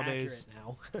things it's more nowadays. accurate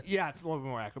now. Yeah, it's a little bit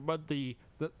more accurate, but they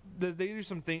do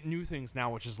some new things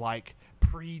now, which is like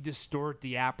pre-distort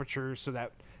the aperture so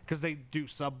that because they do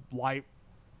sub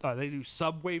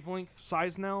wavelength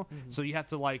size now, so you have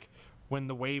to like when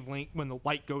the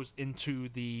light goes into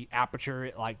the aperture,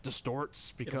 it like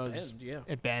distorts because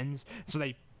it bends. So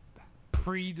they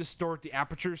pre-distort the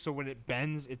aperture so when it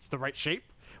bends, it's the right shape,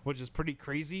 which is pretty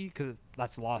crazy because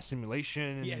that's a lot of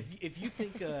simulation. Yeah, if you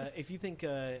think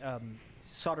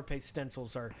solder paste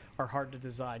stencils are hard to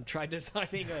design, try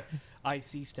designing a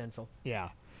IC stencil. Yeah,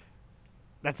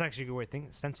 that's actually a good way to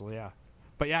think stencil. Yeah,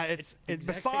 but yeah, it's the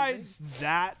exact same besides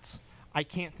that, I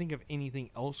can't think of anything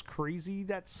else crazy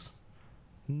that's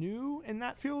new in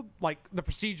that field. Like the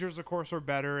procedures, of course, are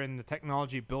better, and the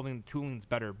technology building the tooling's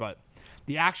better, but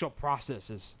the actual process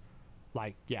is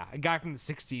like, yeah, a guy from the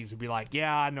 '60s would be like,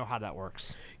 yeah, I know how that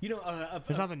works. You know,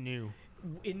 There's nothing new.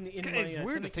 In it's my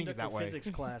weird to think of that semiconductor way. physics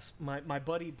class, my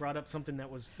buddy brought up something that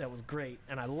was great,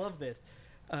 and I love this.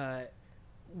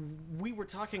 We were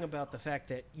talking about the fact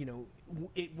that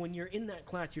when you're in that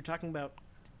class, you're talking about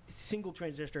single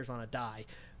transistors on a die,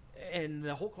 and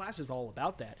the whole class is all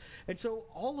about that. And so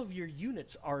all of your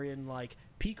units are in like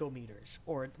picometers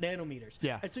or nanometers.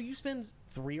 Yeah. And so you spend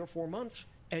 3 or 4 months,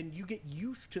 and you get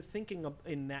used to thinking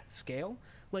in that scale,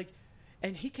 like.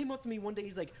 And he came up to me one day.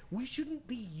 He's like, "We shouldn't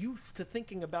be used to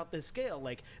thinking about this scale.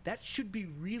 Like that should be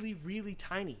really, really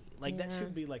tiny. Like that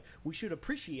should be like we should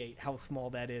appreciate how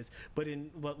small that is. But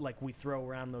like we throw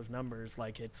around those numbers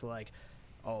like it's like,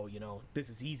 oh, this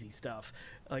is easy stuff.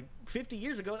 Like 50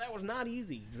 years ago, that was not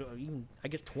easy. Even I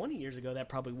guess 20 years ago, that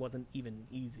probably wasn't even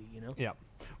easy. Yeah.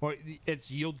 Well, it's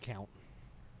yield count.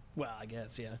 Well, I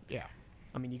guess Yeah.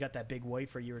 I mean, you got that big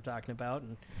wafer you were talking about,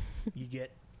 and you get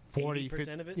 40%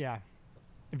 80% of it. Yeah.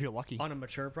 If you're lucky. On a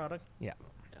mature product. Yeah.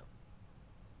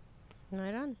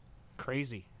 Right on.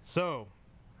 Crazy. So,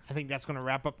 I think that's going to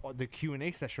wrap up the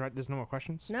Q&A session, right? There's no more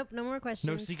questions? Nope, no more questions.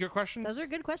 No secret questions? Those are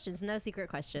good questions. No secret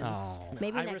questions. Oh.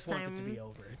 Maybe Iris next wants time. it to be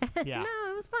over. Yeah.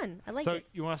 No, it was fun. I liked So, it.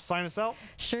 you want to sign us out?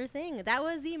 Sure thing. That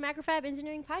was the Macrofab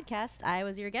Engineering Podcast. I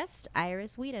was your guest,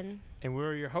 Iris Whedon. And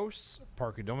we're your hosts,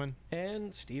 Parker Dillman.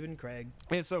 And Stephen Craig.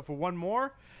 And so, for one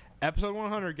more, episode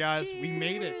 100, guys. We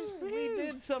made it. Cheers. We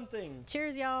did something.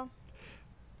 Cheers, y'all.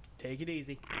 Take it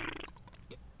easy.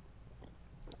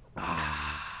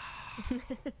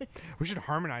 We should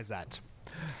harmonize that.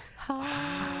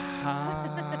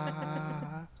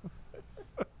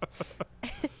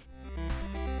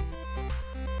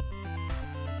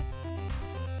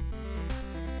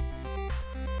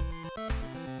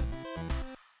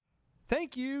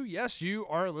 Thank you, yes, you,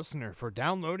 our listener, for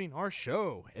downloading our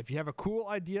show. If you have a cool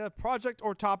idea, project,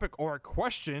 or topic, or a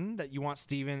question that you want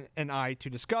Steven and I to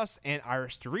discuss and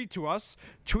Iris to read to us,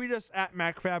 tweet us at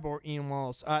MacFab or email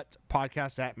us at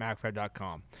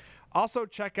podcast@macfab.com. Also,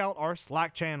 check out our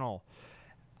Slack channel.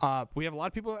 We have a lot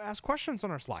of people that ask questions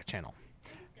on our Slack channel.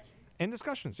 And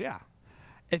discussions, yeah.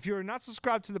 If you're not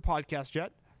subscribed to the podcast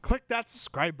yet, click that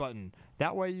subscribe button.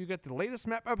 That way you get the latest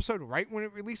map episode right when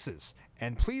it releases.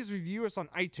 And please review us on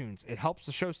iTunes. It helps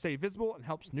the show stay visible and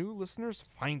helps new listeners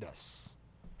find us.